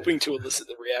were hoping to elicit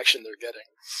the reaction they're getting.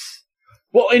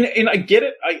 Well, and I get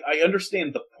it. I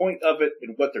understand the point of it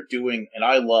and what they're doing, and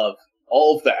I love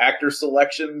all of the actor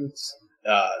selections.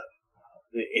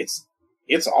 It's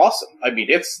awesome. I mean,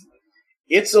 it's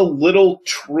a little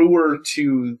truer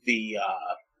to the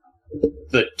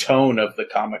tone of the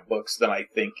comic books than I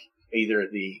think either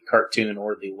the cartoon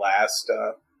or the last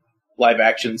live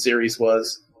action series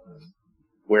was,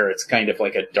 where it's kind of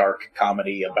like a dark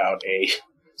comedy about a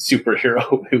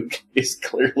superhero who is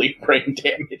clearly brain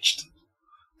damaged.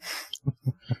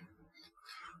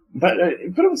 But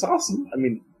it was awesome. I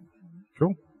mean,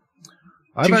 cool.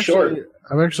 I've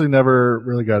actually never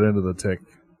really got into the Tick,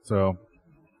 so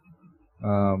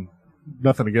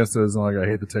nothing against it. It's not like I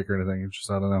hate the Tick or anything. It's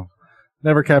just, I don't know,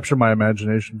 never captured my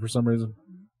imagination for some reason.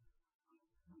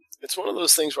 It's one of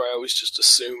those things where I always just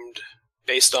assumed,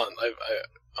 based on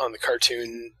on the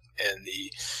cartoon and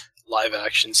the live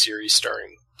action series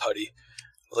starring Putty,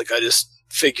 like I just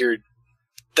figured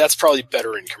that's probably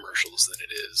better in commercials than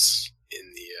it is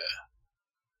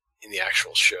in the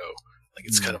actual show. Like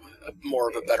it's kind of more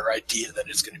of a better idea that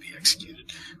it's going to be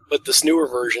executed. But this newer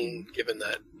version, given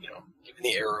that given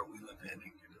the era we live in, and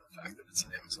given the fact that it's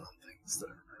an Amazon thing,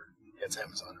 it's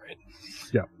Amazon, right?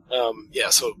 Yeah.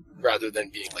 So rather than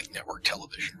being like network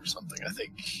television or something, I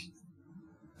think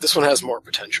this one has more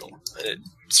potential, and it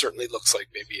certainly looks like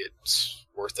maybe it's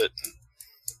worth it. And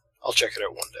I'll check it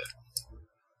out one day.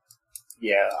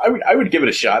 Yeah, I would give it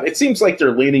a shot. It seems like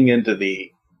they're leaning into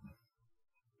the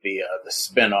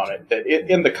spin on it. That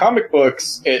in the comic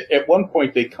books, at one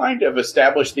point they kind of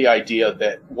established the idea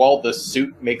that while the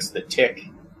suit makes the Tick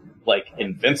like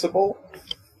invincible,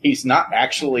 he's not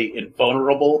actually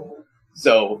invulnerable.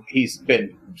 So he's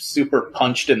been super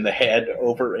punched in the head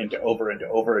over and over and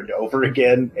over and over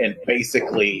again, and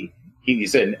basically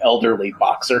he's an elderly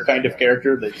boxer kind of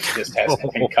character that just has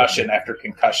concussion after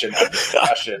concussion after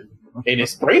concussion, and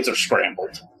his brains are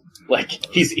scrambled. Like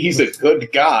he's a good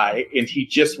guy, and he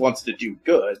just wants to do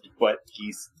good, but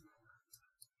he's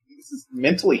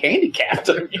mentally handicapped.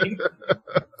 I mean,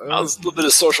 there's a little bit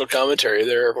of social commentary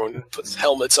there. Everyone puts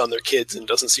helmets on their kids and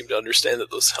doesn't seem to understand that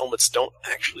those helmets don't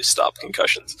actually stop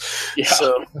concussions. Yeah.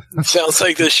 So it sounds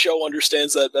like this show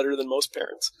understands that better than most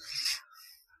parents.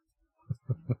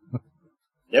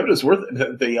 Yeah, but it's worth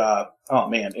it. The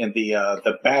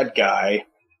bad guy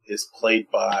is played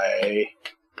by,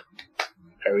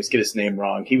 I always get his name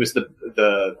wrong. He was the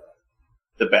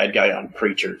bad guy on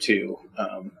Preacher too.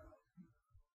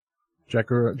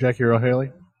 Jackie Earle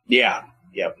Haley? Yeah.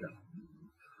 Yep.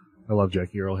 I love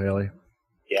Jackie Earle Haley.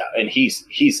 Yeah, and he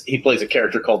plays a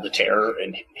character called the Terror,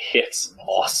 and it's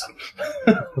awesome.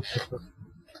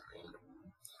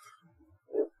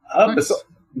 Nice.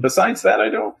 Besides that, I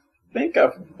don't think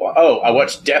I've... Oh, I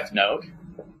watched Death Note.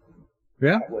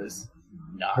 Yeah? That was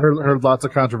not... Heard lots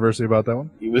of controversy about that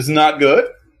one. It was not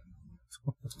good.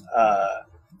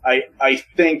 I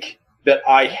think that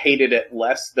I hated it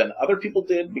less than other people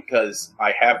did because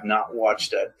I have not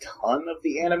watched a ton of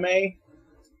the anime.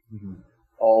 Mm-hmm.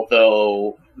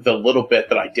 Although the little bit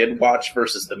that I did watch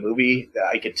versus the movie,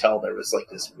 I could tell there was like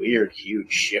this weird,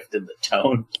 huge shift in the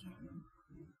tone.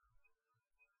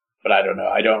 But I don't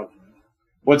know.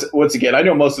 Once again, I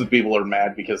know most of the people are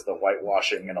mad because of the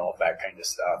whitewashing and all that kind of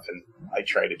stuff, and I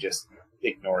try to just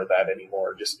ignore that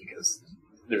anymore just because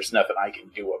there's nothing I can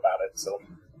do about it, so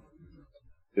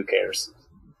who cares?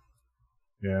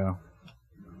 Yeah.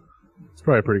 It's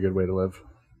probably a pretty good way to live.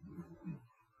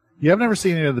 Yeah, I've never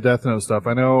seen any of the Death Note stuff.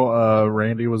 I know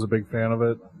Randy was a big fan of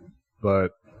it,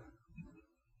 but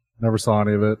never saw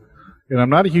any of it. And I'm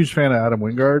not a huge fan of Adam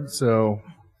Wingard, so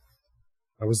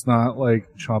I was not like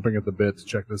chomping at the bit to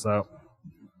check this out.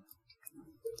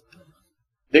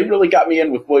 They really got me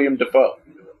in with William Dafoe.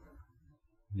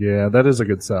 Yeah, that is a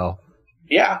good sell.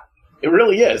 Yeah, it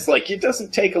really is. Like, it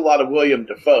doesn't take a lot of William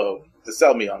Dafoe to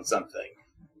sell me on something.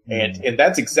 And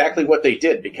that's exactly what they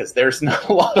did, because there's not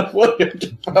a lot of William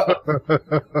Dafoe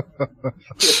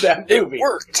with that movie. It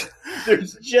worked.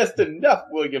 There's just enough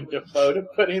William Dafoe to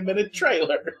put him in a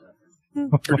trailer.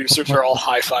 Producers are all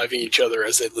high-fiving each other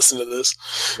as they listen to this.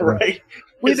 Right?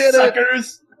 We You did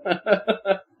suckers.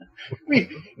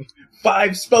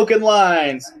 5 spoken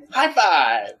lines. High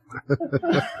five.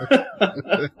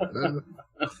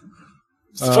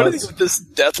 The funny thing with this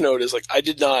Death Note is, like, I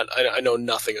know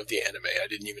nothing of the anime. I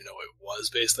didn't even know it was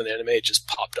based on anime. It just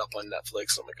popped up on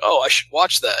Netflix. I'm like, oh, I should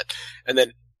watch that. And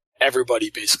then everybody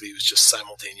basically was just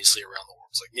simultaneously around the world.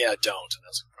 It's like, yeah, don't. And I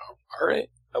was like, oh, all right,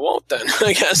 I won't then,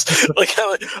 I guess. Like,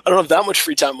 I don't have that much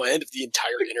free time on my end. If the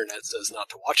entire internet says not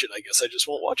to watch it, I guess I just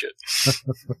won't watch it.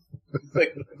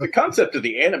 Like, the concept of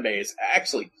the anime is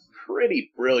actually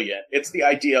pretty brilliant. It's the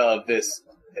idea of this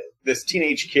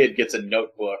teenage kid gets a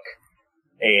notebook,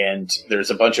 and there's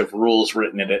a bunch of rules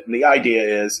written in it. And the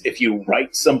idea is, if you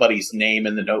write somebody's name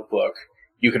in the notebook,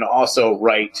 you can also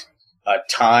write a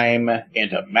time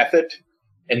and a method,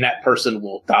 and that person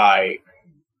will die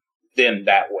then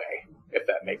that way, if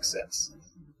that makes sense.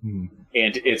 And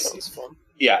it's fun.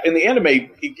 Yeah, in the anime,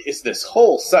 it's this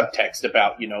whole subtext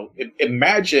about,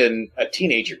 imagine a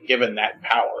teenager given that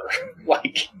power.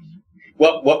 Like,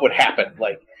 what would happen?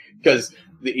 Like, because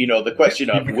the question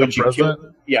of would you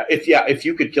kill? If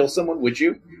you could kill someone, would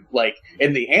you? Like,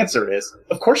 and the answer is,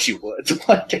 of course you would.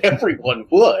 Like, everyone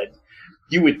would.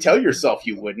 You would tell yourself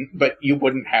you wouldn't, but you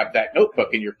wouldn't have that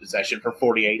notebook in your possession for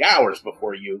 48 hours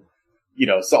before you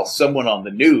saw someone on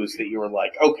the news that you were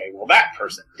like, okay, well, that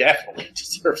person definitely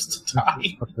deserves to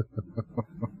die.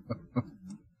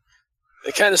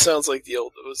 It kind of sounds like the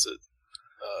old, was it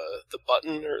the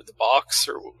button or the box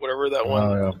or whatever that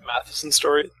one Matheson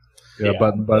story? Yeah,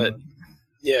 button. But,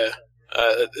 yeah,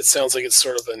 it sounds like it's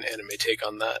sort of an anime take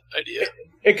on that idea.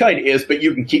 It kind of is, but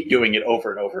you can keep doing it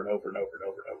over and over and over and over and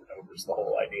over and over and over is the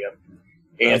whole idea.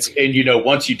 And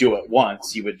once you do it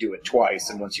once, you would do it twice,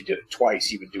 and once you did it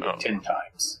twice, you would do it 10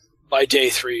 times. By day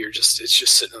 3, it's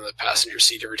just sitting in the passenger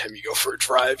seat every time you go for a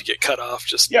drive, you get cut off.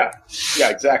 Yeah,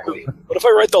 exactly. What if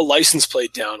I write the license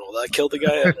plate down? Will that kill the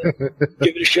guy?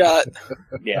 Give it a shot.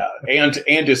 Yeah, and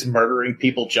is murdering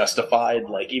people justified?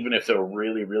 Like, even if they're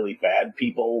really, really bad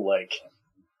people, like,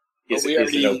 is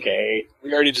it okay?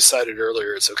 We already decided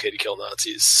earlier it's okay to kill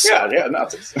Nazis. So. Yeah,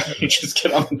 Nazis. You just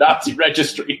get on the Nazi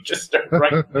registry and just start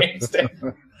writing names down.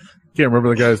 Can't remember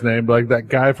the guy's name, but like that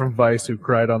guy from Vice who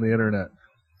cried on the internet.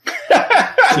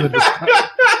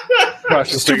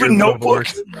 Stupid notebook.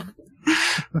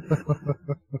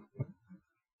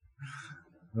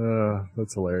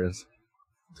 That's hilarious.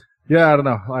 Yeah, I don't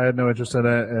know. I had no interest in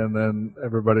it, and then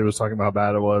everybody was talking about how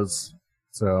bad it was.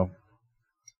 So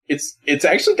it's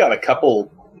actually got a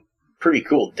couple pretty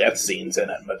cool death scenes in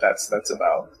it, but that's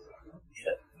about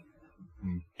it.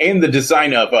 And the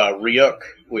design of Ryuk,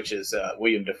 which is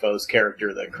William Dafoe's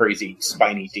character, the crazy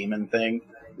spiny demon thing,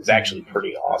 is actually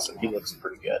pretty awesome. He looks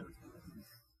pretty good.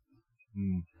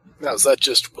 Now, is that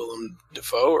just Willem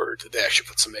Dafoe, or did they actually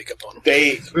put some makeup on him?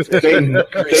 They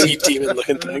Crazy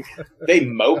demon-looking thing. They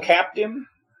mocapped him.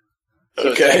 So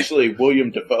it's actually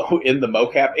William Dafoe in the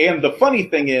mocap. And the funny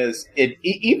thing is,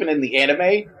 even in the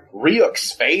anime,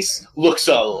 Ryuk's face looks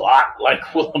a lot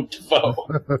like Willem Dafoe.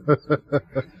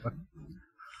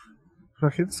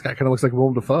 Okay, this guy kind of looks like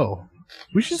Willem Dafoe.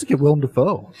 We should just get Willem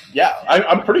Dafoe. Yeah,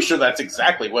 I'm pretty sure that's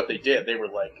exactly what they did. They were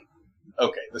like,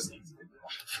 okay, this needs to be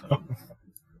Willem Dafoe.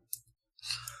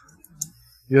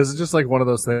 Yeah, it's just like one of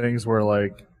those things where,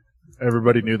 like,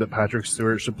 everybody knew that Patrick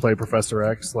Stewart should play Professor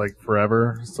X, like,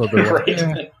 forever. So they're like,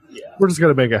 we're just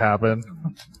going to make it happen.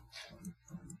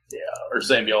 Yeah, or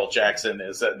Samuel L. Jackson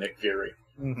is Nick Fury.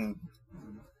 Mm-hmm.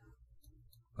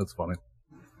 That's funny.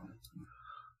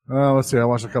 Let's see, I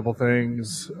watched a couple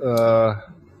things.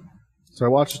 So I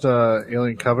watched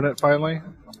Alien Covenant finally.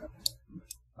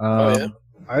 I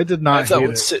did not hate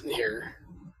it. Sitting here.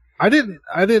 I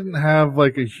didn't have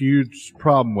like a huge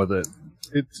problem with it.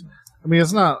 It's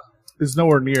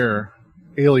nowhere near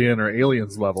Alien or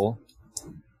Aliens level.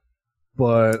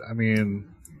 But I mean,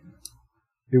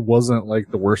 it wasn't like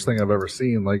the worst thing I've ever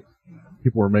seen, like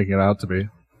people were making it out to be.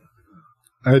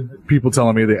 I had people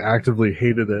telling me they actively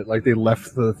hated it, like they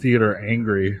left the theater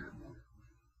angry.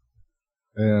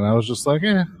 And I was just like,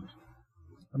 I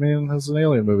mean, it's an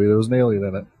alien movie. There was an alien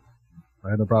in it. I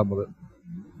had no problem with it.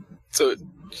 So,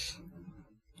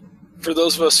 for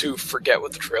those of us who forget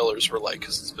what the trailers were like,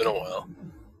 because it's been a while,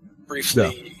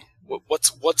 briefly,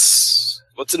 what's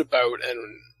it about,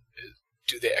 and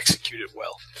do they execute it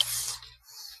well?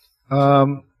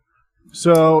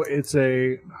 So it's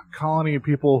a colony of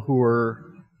people who are.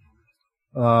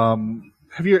 I'm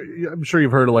sure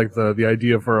you've heard of like the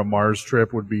idea for a Mars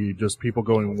trip would be just people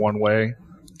going one way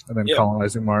and then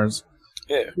colonizing Mars.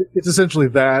 Yeah. It's essentially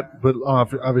that, but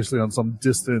obviously on some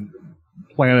distant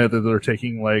planet that they're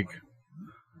taking like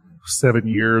 7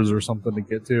 years or something to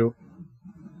get to.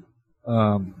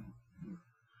 And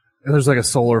there's like a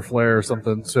solar flare or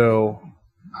something. So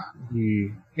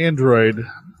the android,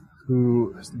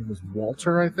 who his name is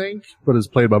Walter, I think, but is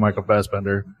played by Michael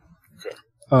Fassbender,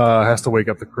 has to wake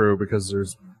up the crew because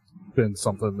there's been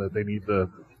something that they need to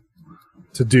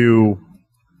do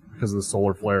because of the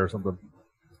solar flare or something.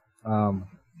 And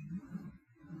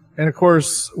of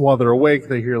course, while they're awake,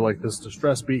 they hear like this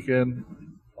distress beacon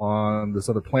on this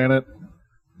other planet.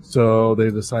 So they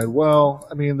decide, well,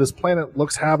 I mean, this planet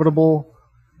looks habitable,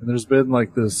 and there's been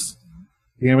like this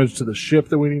damage to the ship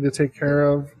that we need to take care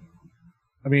of.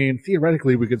 I mean,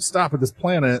 theoretically, we could stop at this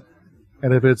planet,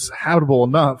 and if it's habitable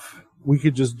enough, we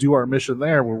could just do our mission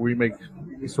there where we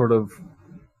sort of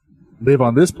live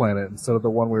on this planet instead of the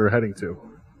one we were heading to.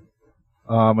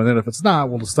 And then if it's not,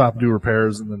 we'll just stop and do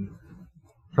repairs and then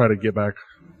try to get back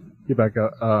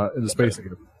into space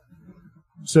again.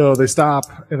 So they stop,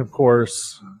 and of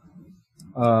course,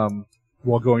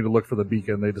 while going to look for the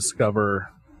beacon, they discover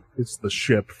it's the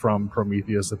ship from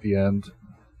Prometheus at the end.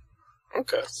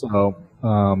 Okay. So,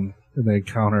 and they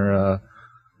encounter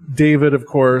David, of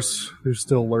course, who's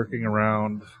still lurking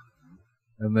around.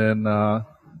 And then,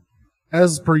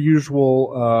 as per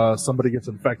usual, somebody gets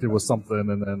infected with something,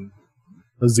 and then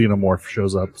a xenomorph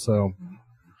shows up. So,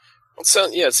 it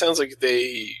sounds like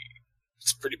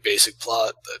it's a pretty basic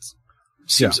plot that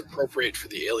seems appropriate for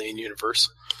the Alien universe.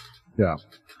 Yeah.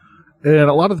 And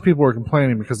a lot of the people are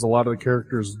complaining because a lot of the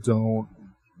characters don't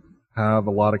have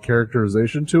a lot of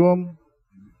characterization to them.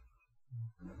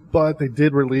 But they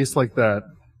did release like that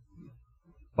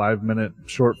 5-minute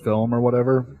short film or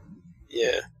whatever.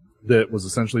 Yeah. That was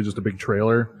essentially just a big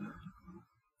trailer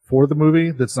for the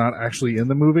movie that's not actually in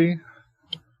the movie.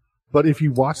 But if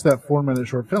you watch that 4-minute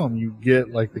short film, you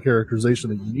get like the characterization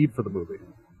that you need for the movie.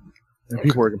 And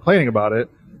people were complaining about it.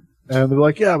 And they're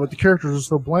like, yeah, but the characters are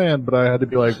so bland. But I had to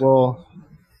be like, well,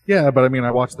 yeah, but I mean,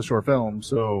 I watched the short film,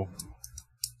 so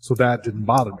that didn't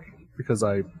bother me because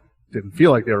I didn't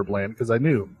feel like they were bland because I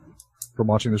knew from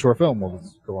watching the short film what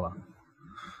was going on.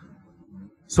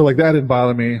 So like that didn't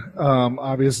bother me.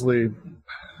 Obviously,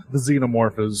 the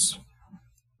xenomorph is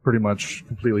pretty much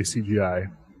completely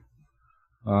CGI,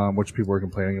 which people were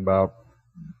complaining about.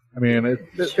 I mean,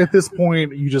 at this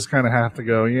point, you just kind of have to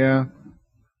go, yeah.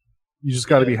 You just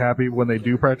got to be happy when they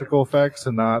do practical effects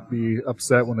and not be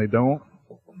upset when they don't.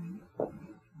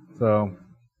 So,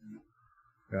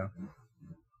 yeah.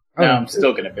 No, I'm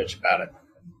still going to bitch about it.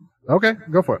 Okay,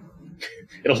 go for it.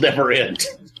 It'll never end.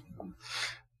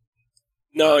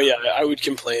 No, yeah, I would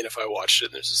complain if I watched it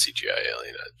and there's a CGI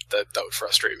alien. That would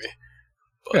frustrate me.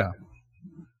 But. Yeah.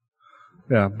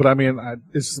 Yeah, but I mean,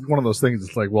 it's one of those things.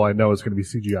 It's like, well, I know it's going to be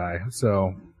CGI,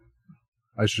 so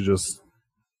I should just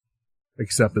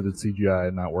accept that it's CGI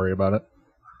and not worry about it.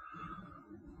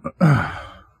 But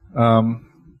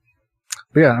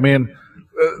yeah, I mean,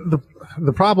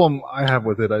 the problem I have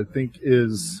with it, I think,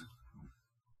 is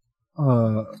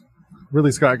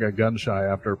Ridley Scott got gun shy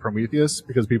after Prometheus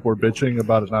because people were bitching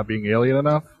about it not being alien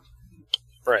enough.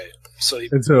 Right. So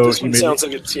this one sounds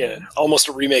like it's almost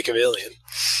a remake of Alien.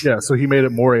 Yeah, so he made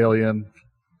it more alien,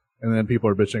 and then people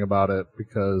are bitching about it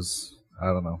because I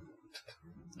don't know.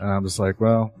 And I'm just like,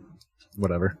 well,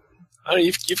 whatever. I don't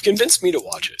know, you've convinced me to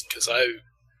watch it because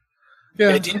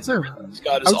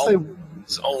Scott is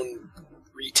his own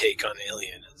retake on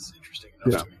Alien is interesting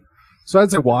enough to me. So I'd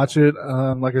say watch it.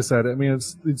 Like I said, I mean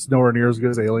it's nowhere near as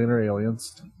good as Alien or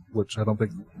Aliens, which I don't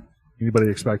think anybody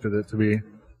expected it to be.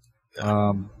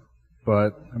 No.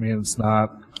 But I mean it's not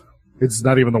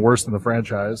even the worst in the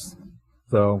franchise.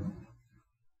 So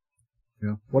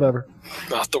whatever.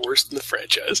 Not the worst in the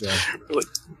franchise. Yeah. Like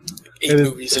 8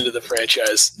 movies into the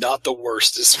franchise, not the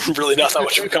worst is really not that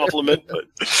much of a compliment, but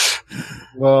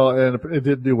well, and it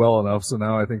did do well enough, so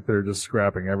now I think they're just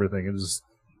scrapping everything and just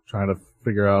trying to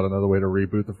figure out another way to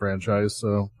reboot the franchise.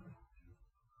 So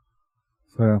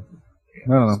I don't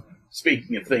know.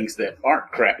 Speaking of things that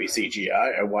aren't crappy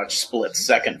CGI, I watched Split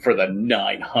Second for the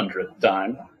 900th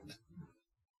time.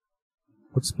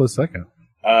 What's Split Second?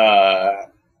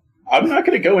 I'm not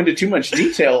going to go into too much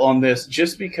detail on this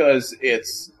just because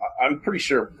I'm pretty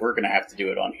sure we're going to have to do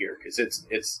it on here because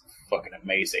it's fucking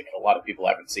amazing. A lot of people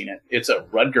haven't seen it. It's a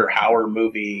Rutger Hauer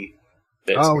movie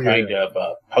that's kind of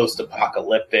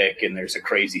post-apocalyptic, and there's a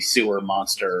crazy sewer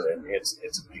monster, and it's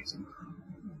amazing.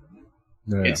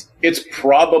 Yeah. It's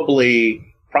probably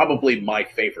my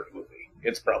favorite movie.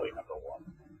 It's probably number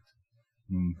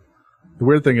one. The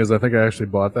weird thing is, I think I actually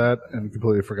bought that and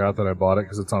completely forgot that I bought it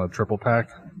because it's on a triple pack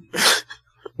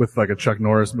with like a Chuck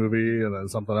Norris movie and then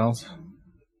something else.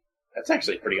 That's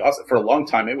actually pretty awesome. For a long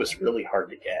time, it was really hard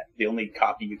to get. The only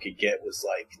copy you could get was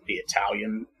like the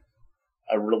Italian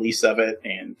release of it,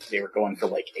 and they were going for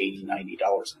like $80, $90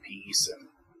 a piece. And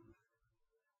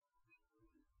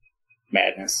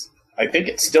madness. I think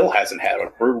it still hasn't had a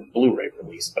Blu-ray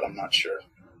release, but I'm not sure.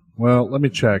 Well, let me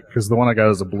check, because the one I got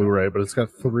is a Blu-ray, but it's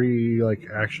got 3 like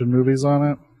action movies on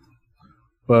it.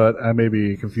 But I may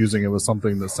be confusing it with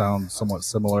something that sounds somewhat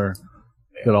similar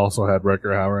that also had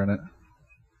Rutger Hauer in it.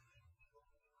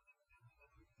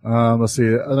 Let's see.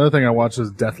 Another thing I watched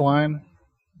is Deathline,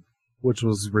 which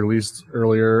was released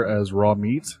earlier as Raw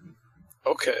Meat.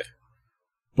 Okay.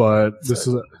 But this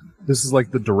is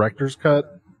like the director's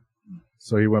cut.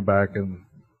 So he went back and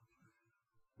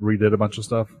redid a bunch of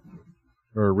stuff,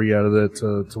 or re-edited it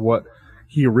to what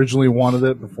he originally wanted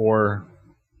it before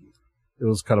it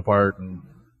was cut apart and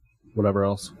whatever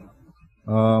else.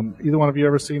 Either one of you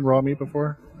ever seen Raw Meat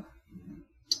before?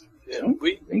 Yeah,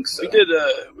 we think so.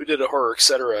 We did a horror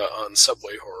etc. on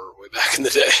Subway Horror way back in the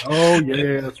day. Oh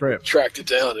yeah, that's right. Tracked it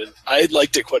down, and I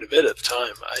liked it quite a bit at the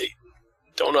time. I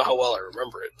don't know how well I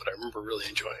remember it, but I remember really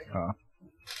enjoying it.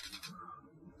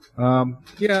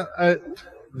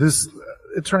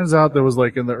 It turns out there was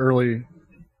like in the early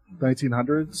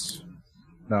 1900s,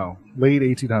 no, late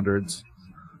 1800s,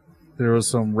 there was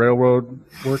some railroad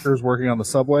workers working on the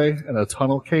subway, and a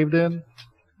tunnel caved in,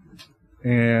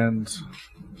 and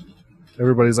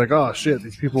everybody's like, "Oh shit,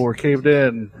 these people were caved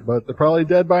in, but they're probably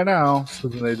dead by now." So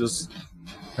then they just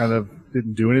kind of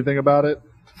didn't do anything about it.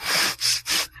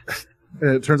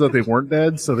 And it turns out they weren't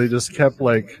dead, so they just kept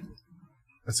like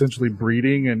essentially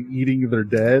breeding and eating their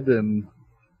dead and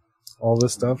all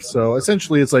this stuff. So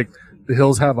essentially it's like The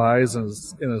Hills Have Eyes in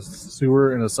a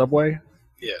sewer in a subway.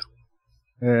 Yeah.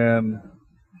 And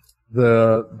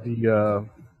the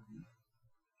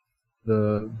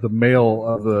male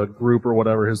of the group or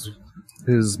whatever,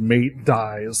 his mate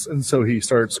dies, and so he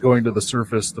starts going to the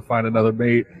surface to find another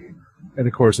mate, and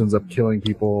of course ends up killing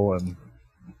people. And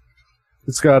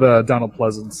it's got Donald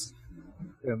Pleasance,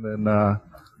 and then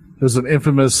there's an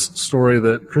infamous story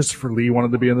that Christopher Lee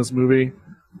wanted to be in this movie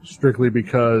strictly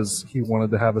because he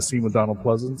wanted to have a scene with Donald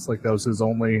Pleasance. Like that was his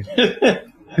only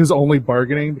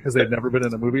bargaining, because they'd never been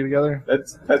in a movie together.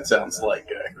 That sounds like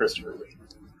Christopher Lee.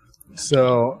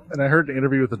 So, and I heard an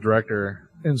interview with the director,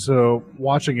 and so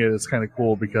watching it is kind of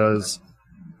cool because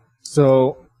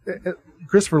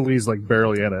Christopher Lee's like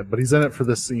barely in it, but he's in it for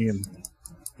this scene.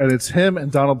 And it's him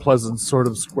and Donald Pleasance sort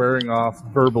of squaring off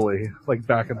verbally, like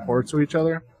back and forth to each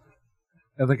other.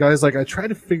 And the guy's like, I tried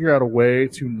to figure out a way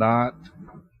to not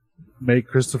make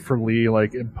Christopher Lee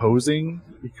like imposing,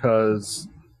 because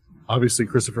obviously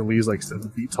Christopher Lee's like 7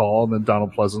 feet tall, and then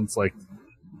Donald Pleasance like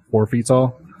 4 feet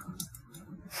tall.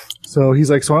 So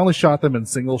he's like, so I only shot them in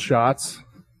single shots.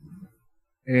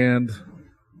 And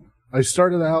I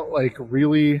started out like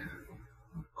really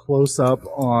close up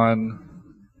on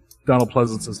Donald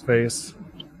Pleasance's face,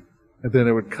 and then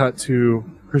it would cut to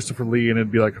Christopher Lee, and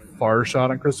it'd be like a far shot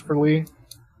on Christopher Lee.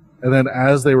 And then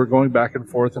as they were going back and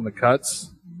forth in the cuts,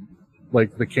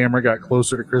 like the camera got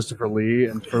closer to Christopher Lee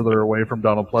and further away from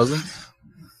Donald Pleasance.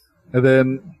 And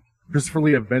then Christopher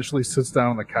Lee eventually sits down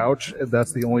on the couch, and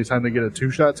that's the only time they get a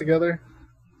 2-shot together,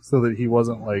 so that he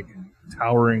wasn't like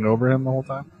towering over him the whole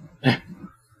time.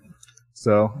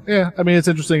 So yeah, I mean, it's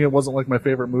interesting. It wasn't like my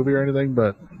favorite movie or anything,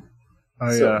 but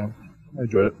I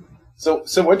enjoyed it. So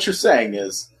what you're saying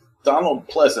is Donald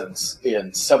Pleasance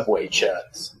in Subway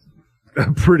Chuds.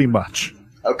 Pretty much.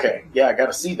 Okay, yeah, I got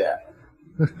to see that.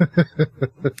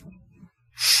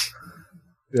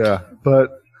 Yeah,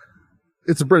 but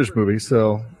it's a British movie,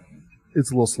 so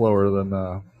it's a little slower than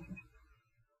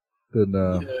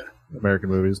American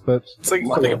movies. But it's like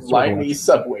limey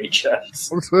Subway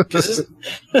Chuds.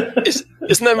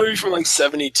 Isn't that movie from like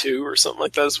 1972 or something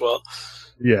like that as well?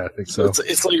 Yeah, I think so.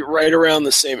 It's like right around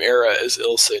the same era as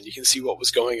Ilsa, and you can see what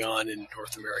was going on in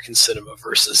North American cinema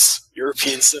versus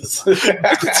European cinema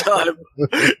at the time.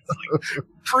 It's like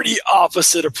pretty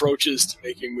opposite approaches to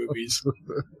making movies.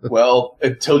 Well,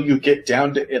 until you get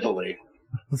down to Italy.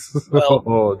 Well,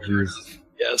 oh, jeez.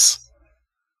 Yes.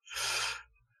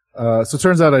 So it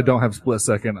turns out I don't have Split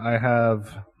Second. I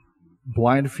have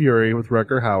Blind Fury with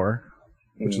Rutger Hauer,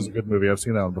 which is a good movie. I've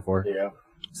seen that one before. Yeah.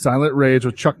 Silent Rage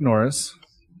with Chuck Norris.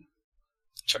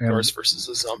 Chuck Norris versus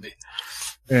a zombie.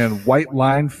 And White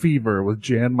Line Fever with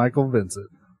Jan Michael Vincent.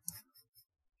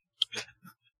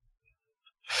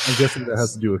 I'm guessing that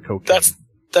has to do with cocaine.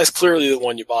 That's clearly the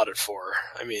one you bought it for.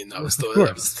 I mean, that was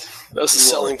the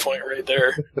selling point right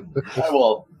there.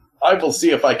 I will see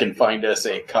if I can find us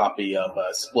a copy of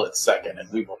Split Second, and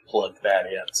we will plug that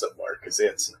in somewhere because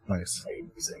it's nice,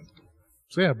 amazing.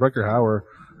 So yeah, Breaker Hauer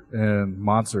and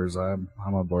Monsters. I'm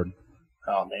on board.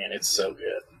 Oh man, it's so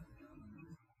good.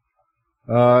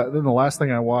 Then the last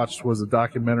thing I watched was a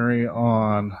documentary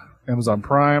on Amazon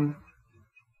Prime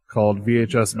called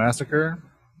VHS Massacre.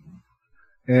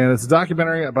 And it's a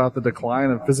documentary about the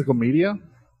decline of physical media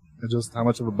and just how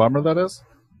much of a bummer that is.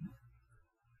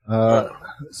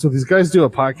 So these guys do a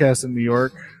podcast in New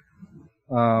York.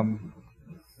 And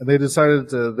they decided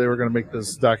they were going to make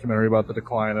this documentary about the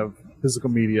decline of physical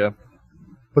media.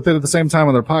 But then at the same time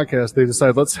on their podcast, they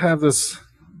decided, let's have this,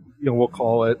 we'll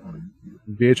call it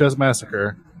VHS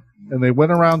Massacre. And they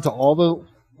went around to all the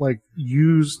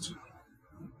used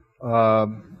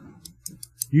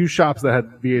shops that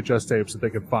had VHS tapes that they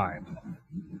could find.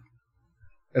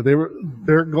 And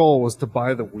their goal was to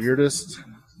buy the weirdest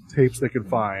tapes they could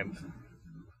find.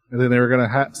 And then they were going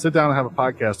to sit down and have a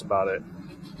podcast about it.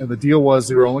 And the deal was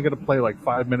they were only going to play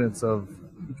 5 minutes of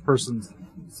each person's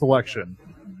selection.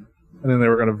 And then they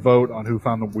were going to vote on who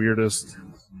found the weirdest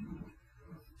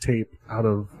tape out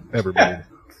of everybody.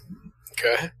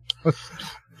 Okay.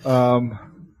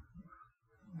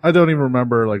 I don't even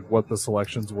remember what the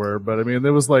selections were, but I mean,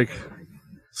 there was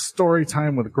story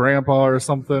time with Grandpa or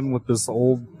something with this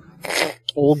old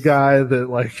guy that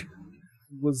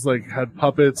was had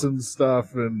puppets and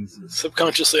stuff. And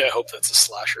subconsciously, I hope that's a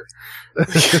slasher.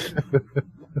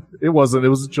 It wasn't. It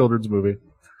was a children's movie.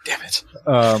 Damn it.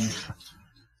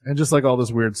 And just all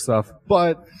this weird stuff,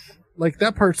 but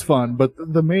that part's fun. But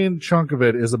the main chunk of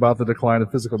it is about the decline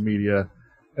of physical media,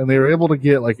 and they were able to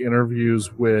get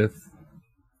interviews with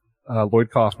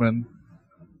Lloyd Kaufman,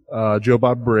 Joe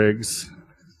Bob Briggs,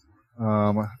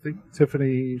 I think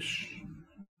Debbie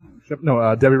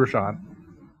Rochon,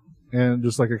 and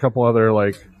just a couple other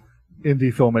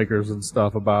indie filmmakers and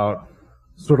stuff about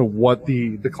sort of what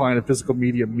the decline of physical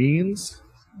media means.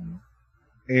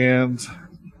 And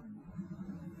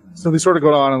so they sort of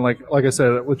go on and like I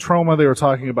said, with Troma, they were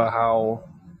talking about how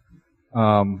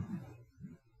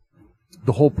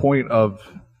the whole point of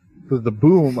the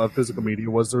boom of physical media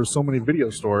was there were so many video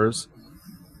stores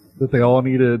that they all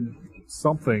needed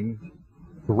something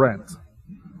to rent.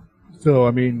 So,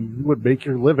 I mean, you would make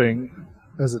your living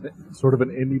as sort of an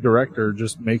indie director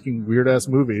just making weird-ass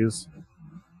movies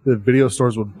that video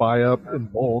stores would buy up in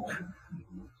bulk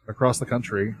across the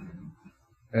country.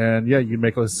 And, yeah, you'd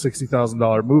make a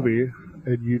 $60,000 movie,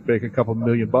 and you'd make a couple $1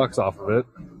 million off of it.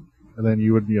 And then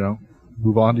you would,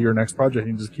 move on to your next project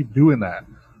and just keep doing that.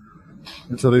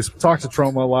 And so they talked to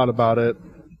Troma a lot about it.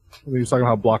 He was talking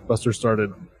about how Blockbuster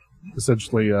started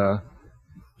essentially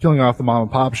killing off the mom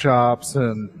and pop shops,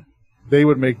 and they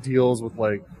would make deals with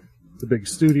the big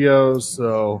studios.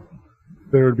 So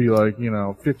there would be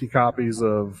 50 copies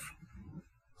of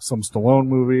some Stallone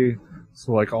movie.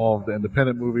 So all of the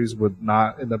independent movies would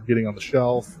not end up getting on the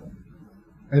shelf,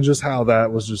 and just how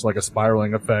that was just a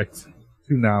spiraling effect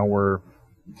to now we're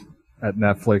at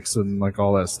Netflix and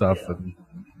all that stuff. And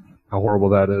how horrible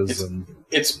that is.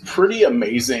 It's pretty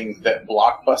amazing that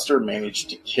Blockbuster managed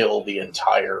to kill the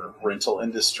entire rental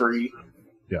industry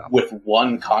with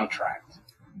one contract.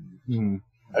 Mm.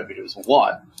 I mean, it was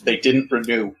one. They didn't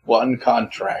renew one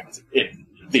contract.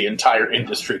 The entire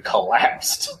industry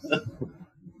collapsed.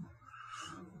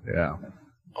 Yeah.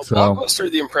 Well,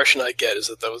 Blockbuster, the impression I get is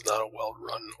that was not a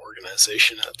well-run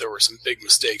organization, and that there were some big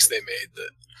mistakes they made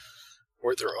that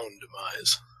were their own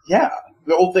demise. Yeah.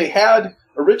 Well, they had...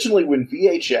 Originally, when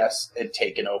VHS had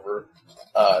taken over,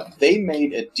 they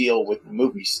made a deal with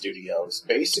movie studios,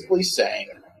 basically saying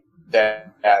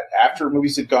that after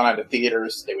movies had gone out of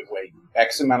theaters, they would wait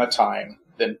X amount of time,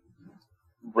 then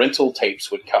rental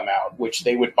tapes would come out, which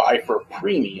they would buy for a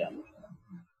premium,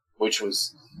 which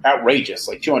was outrageous,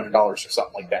 $200 or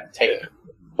something like that tape.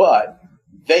 But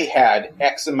they had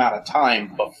X amount of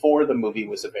time before the movie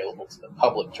was available to the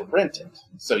public to rent it.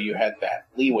 So you had that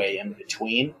leeway in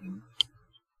between.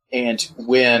 And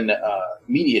when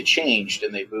media changed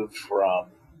and they moved from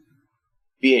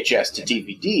VHS to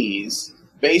DVDs,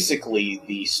 basically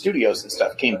the studios and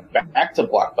stuff came back to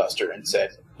Blockbuster and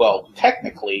said, well,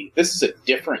 technically, this is a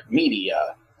different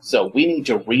media, so we need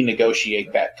to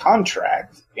renegotiate that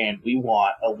contract, and we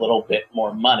want a little bit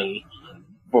more money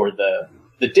for the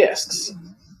discs.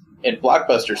 And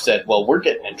Blockbuster said, well, we're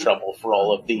getting in trouble for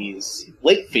all of these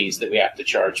late fees that we have to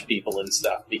charge people and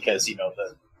stuff because,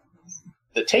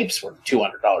 the tapes were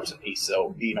 $200 a piece.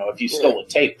 So, if you stole a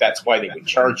tape, that's why they would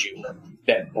charge you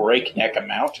that breakneck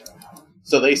amount.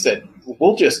 So they said,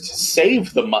 we'll just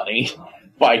save the money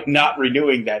by not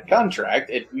renewing that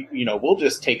contract. We'll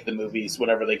just take the movies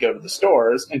whenever they go to the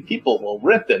stores, and people will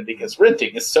rent them because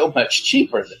renting is so much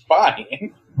cheaper than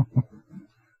buying.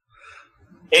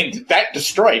 And that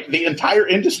destroyed the entire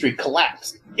industry,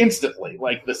 collapsed instantly.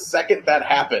 Like the second that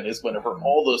happened is whenever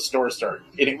all those stores started,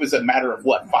 and it was a matter of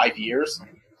 5 years.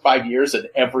 5 years, and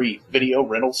every video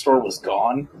rental store was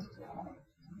gone.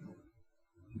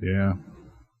 Yeah.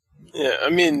 Yeah, I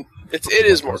mean, it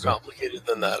is more complicated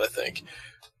than that, I think.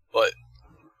 But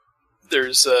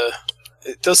there's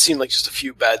it does seem like just a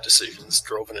few bad decisions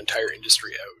drove an entire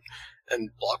industry out. And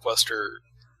Blockbuster,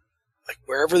 like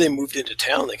wherever they moved into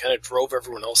town, they kind of drove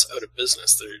everyone else out of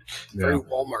business. They're very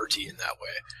Walmart-y in that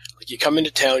way. Like you come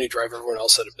into town, you drive everyone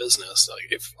else out of business.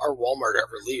 Like if our Walmart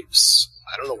ever leaves,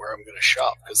 I don't know where I'm going to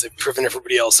shop because they've driven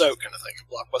everybody else out, kind of thing.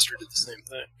 Blockbuster did the same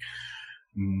thing.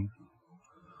 Mm.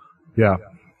 Yeah.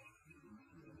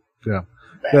 Yeah.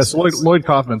 Yeah, so Lloyd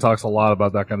Kaufman talks a lot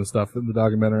about that kind of stuff in the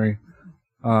documentary.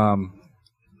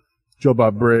 Joe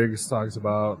Bob Briggs talks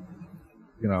about,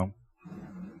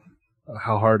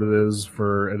 how hard it is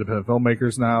for independent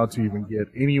filmmakers now to even get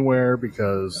anywhere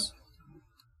because,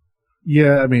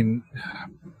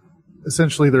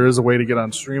 essentially there is a way to get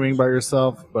on streaming by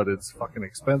yourself, but it's fucking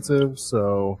expensive,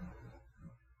 so,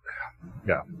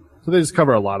 yeah. So they just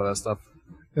cover a lot of that stuff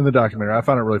in the documentary. I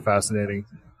found it really fascinating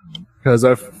because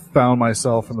I've found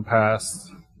myself in the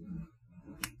past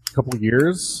couple of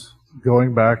years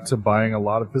going back to buying a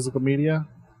lot of physical media,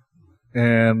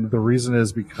 and the reason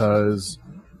is because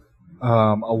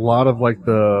a lot of like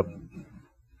the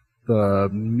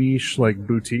niche like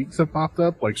boutiques have popped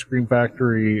up, like Scream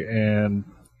Factory, and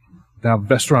now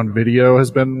Vestron Video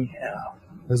has been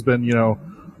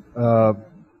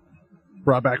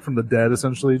brought back from the dead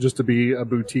essentially just to be a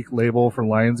boutique label for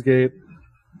Lionsgate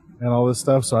and all this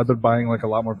stuff. So I've been buying like a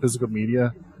lot more physical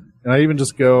media, and I even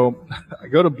just go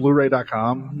to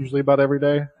Blu-ray.com usually about every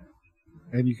day,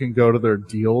 and you can go to their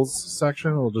deals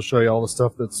section. It'll just show you all the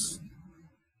stuff that's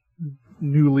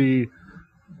newly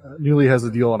has a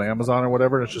deal on Amazon or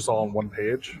whatever, and it's just all on one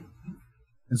page.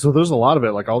 And so there's a lot of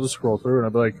it. Like I'll just scroll through and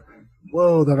I'll be like,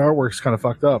 whoa, that artwork's kind of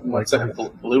fucked up. What's that,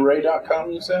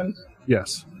 Blu-ray.com you said?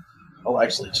 Yes. I'll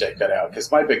actually check that out,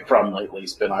 because my big problem lately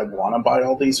has been I want to buy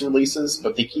all these releases,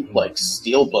 but they keep like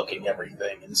steel booking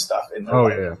everything and stuff, and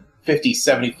they're $50,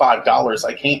 $75.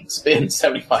 I can't spend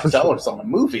 $75 on a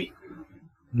movie.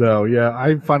 No, yeah,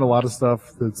 I find a lot of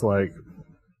stuff that's like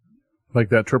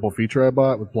that triple feature I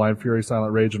bought with Blind Fury,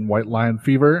 Silent Rage, and White Lion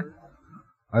Fever.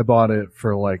 I bought it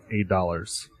for like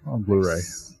 $8 on Blu-ray.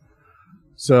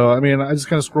 So, I just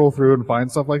kind of scroll through and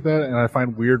find stuff like that, and I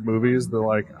find weird movies that,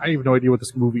 like, I have no idea what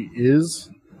this movie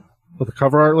is, but the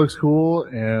cover art looks cool,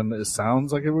 and it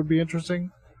sounds like it would be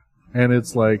interesting, and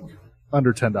it's, like,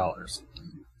 under $10.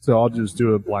 So I'll just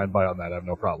do a blind buy on that. I have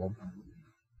no problem.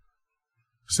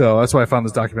 So that's why I found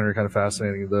this documentary kind of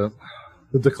fascinating. The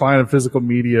decline of physical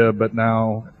media, but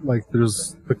now, like,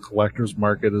 there's the collector's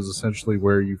market is essentially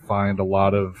where you find a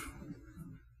lot of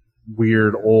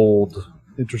weird, old,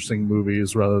 interesting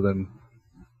movies rather than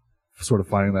sort of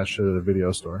finding that shit at a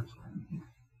video store.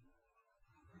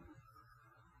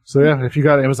 So yeah, if you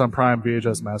got Amazon Prime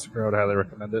VHS Massacre, I would highly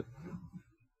recommend it.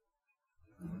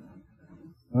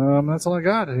 That's all I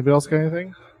got. Anybody else got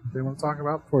anything they want to talk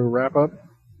about before we wrap up?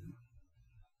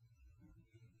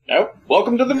 Nope.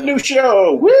 Welcome to the new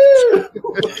show. Woo!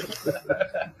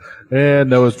 And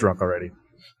Noah's drunk already.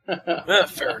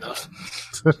 Fair enough.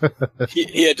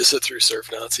 he had to sit through Surf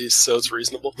Nazis, so it's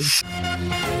reasonable.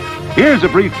 Here's a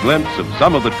brief glimpse of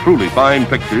some of the truly fine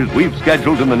pictures we've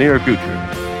scheduled in the near future.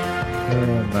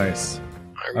 Nice.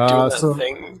 Are we doing that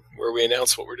thing where we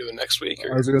announce what we're doing next week?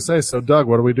 Or? I was going to say, so Doug,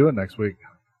 what are we doing next week?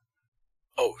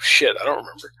 Oh, shit, I don't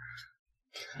remember.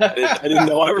 I didn't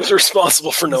know I was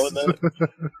responsible for knowing that.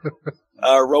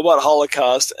 Robot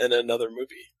Holocaust and another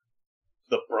movie.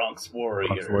 The Bronx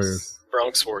Warriors.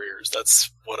 Bronx Warriors.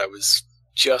 That's what I was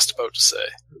just about to say.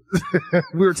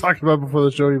 We were talking about before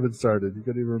the show even started. You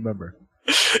couldn't even remember.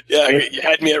 Yeah, you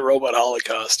had me at Robot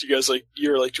Holocaust. You guys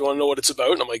you're like, do you want to know what it's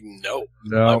about? And I'm like, no.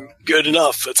 I'm good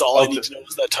enough. That's all I need to know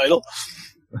is that title.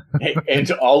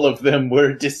 And all of them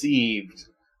were deceived.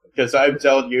 Because I'm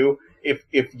telling you,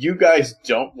 if you guys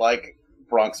don't like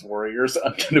Bronx Warriors,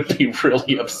 I'm going to be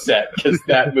really upset, because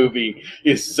that movie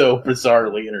is so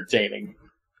bizarrely entertaining.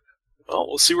 Well,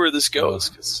 we'll see where this goes,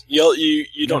 because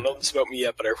you don't know this about me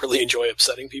yet, but I really enjoy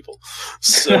upsetting people.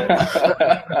 So,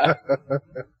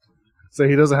 so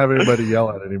he doesn't have anybody to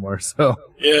yell at anymore. So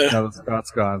yeah, now that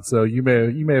Scott's gone, so you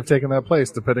may have taken that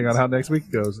place, depending on how next week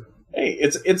goes. Hey,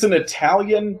 it's an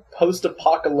Italian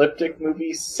post-apocalyptic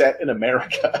movie set in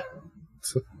America.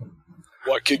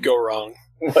 What could go wrong?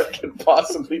 What could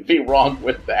possibly be wrong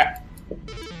with that?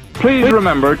 Please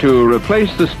remember to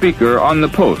replace the speaker on the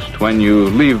post when you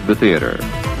leave the theater.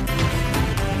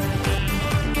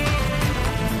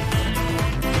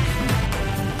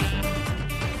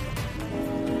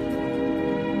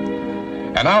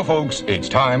 And now, folks, it's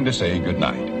time to say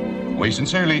goodnight. We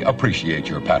sincerely appreciate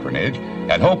your patronage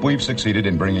and hope we've succeeded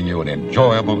in bringing you an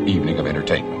enjoyable evening of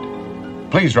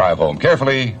entertainment. Please drive home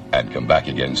carefully and come back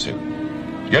again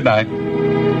soon. Good night.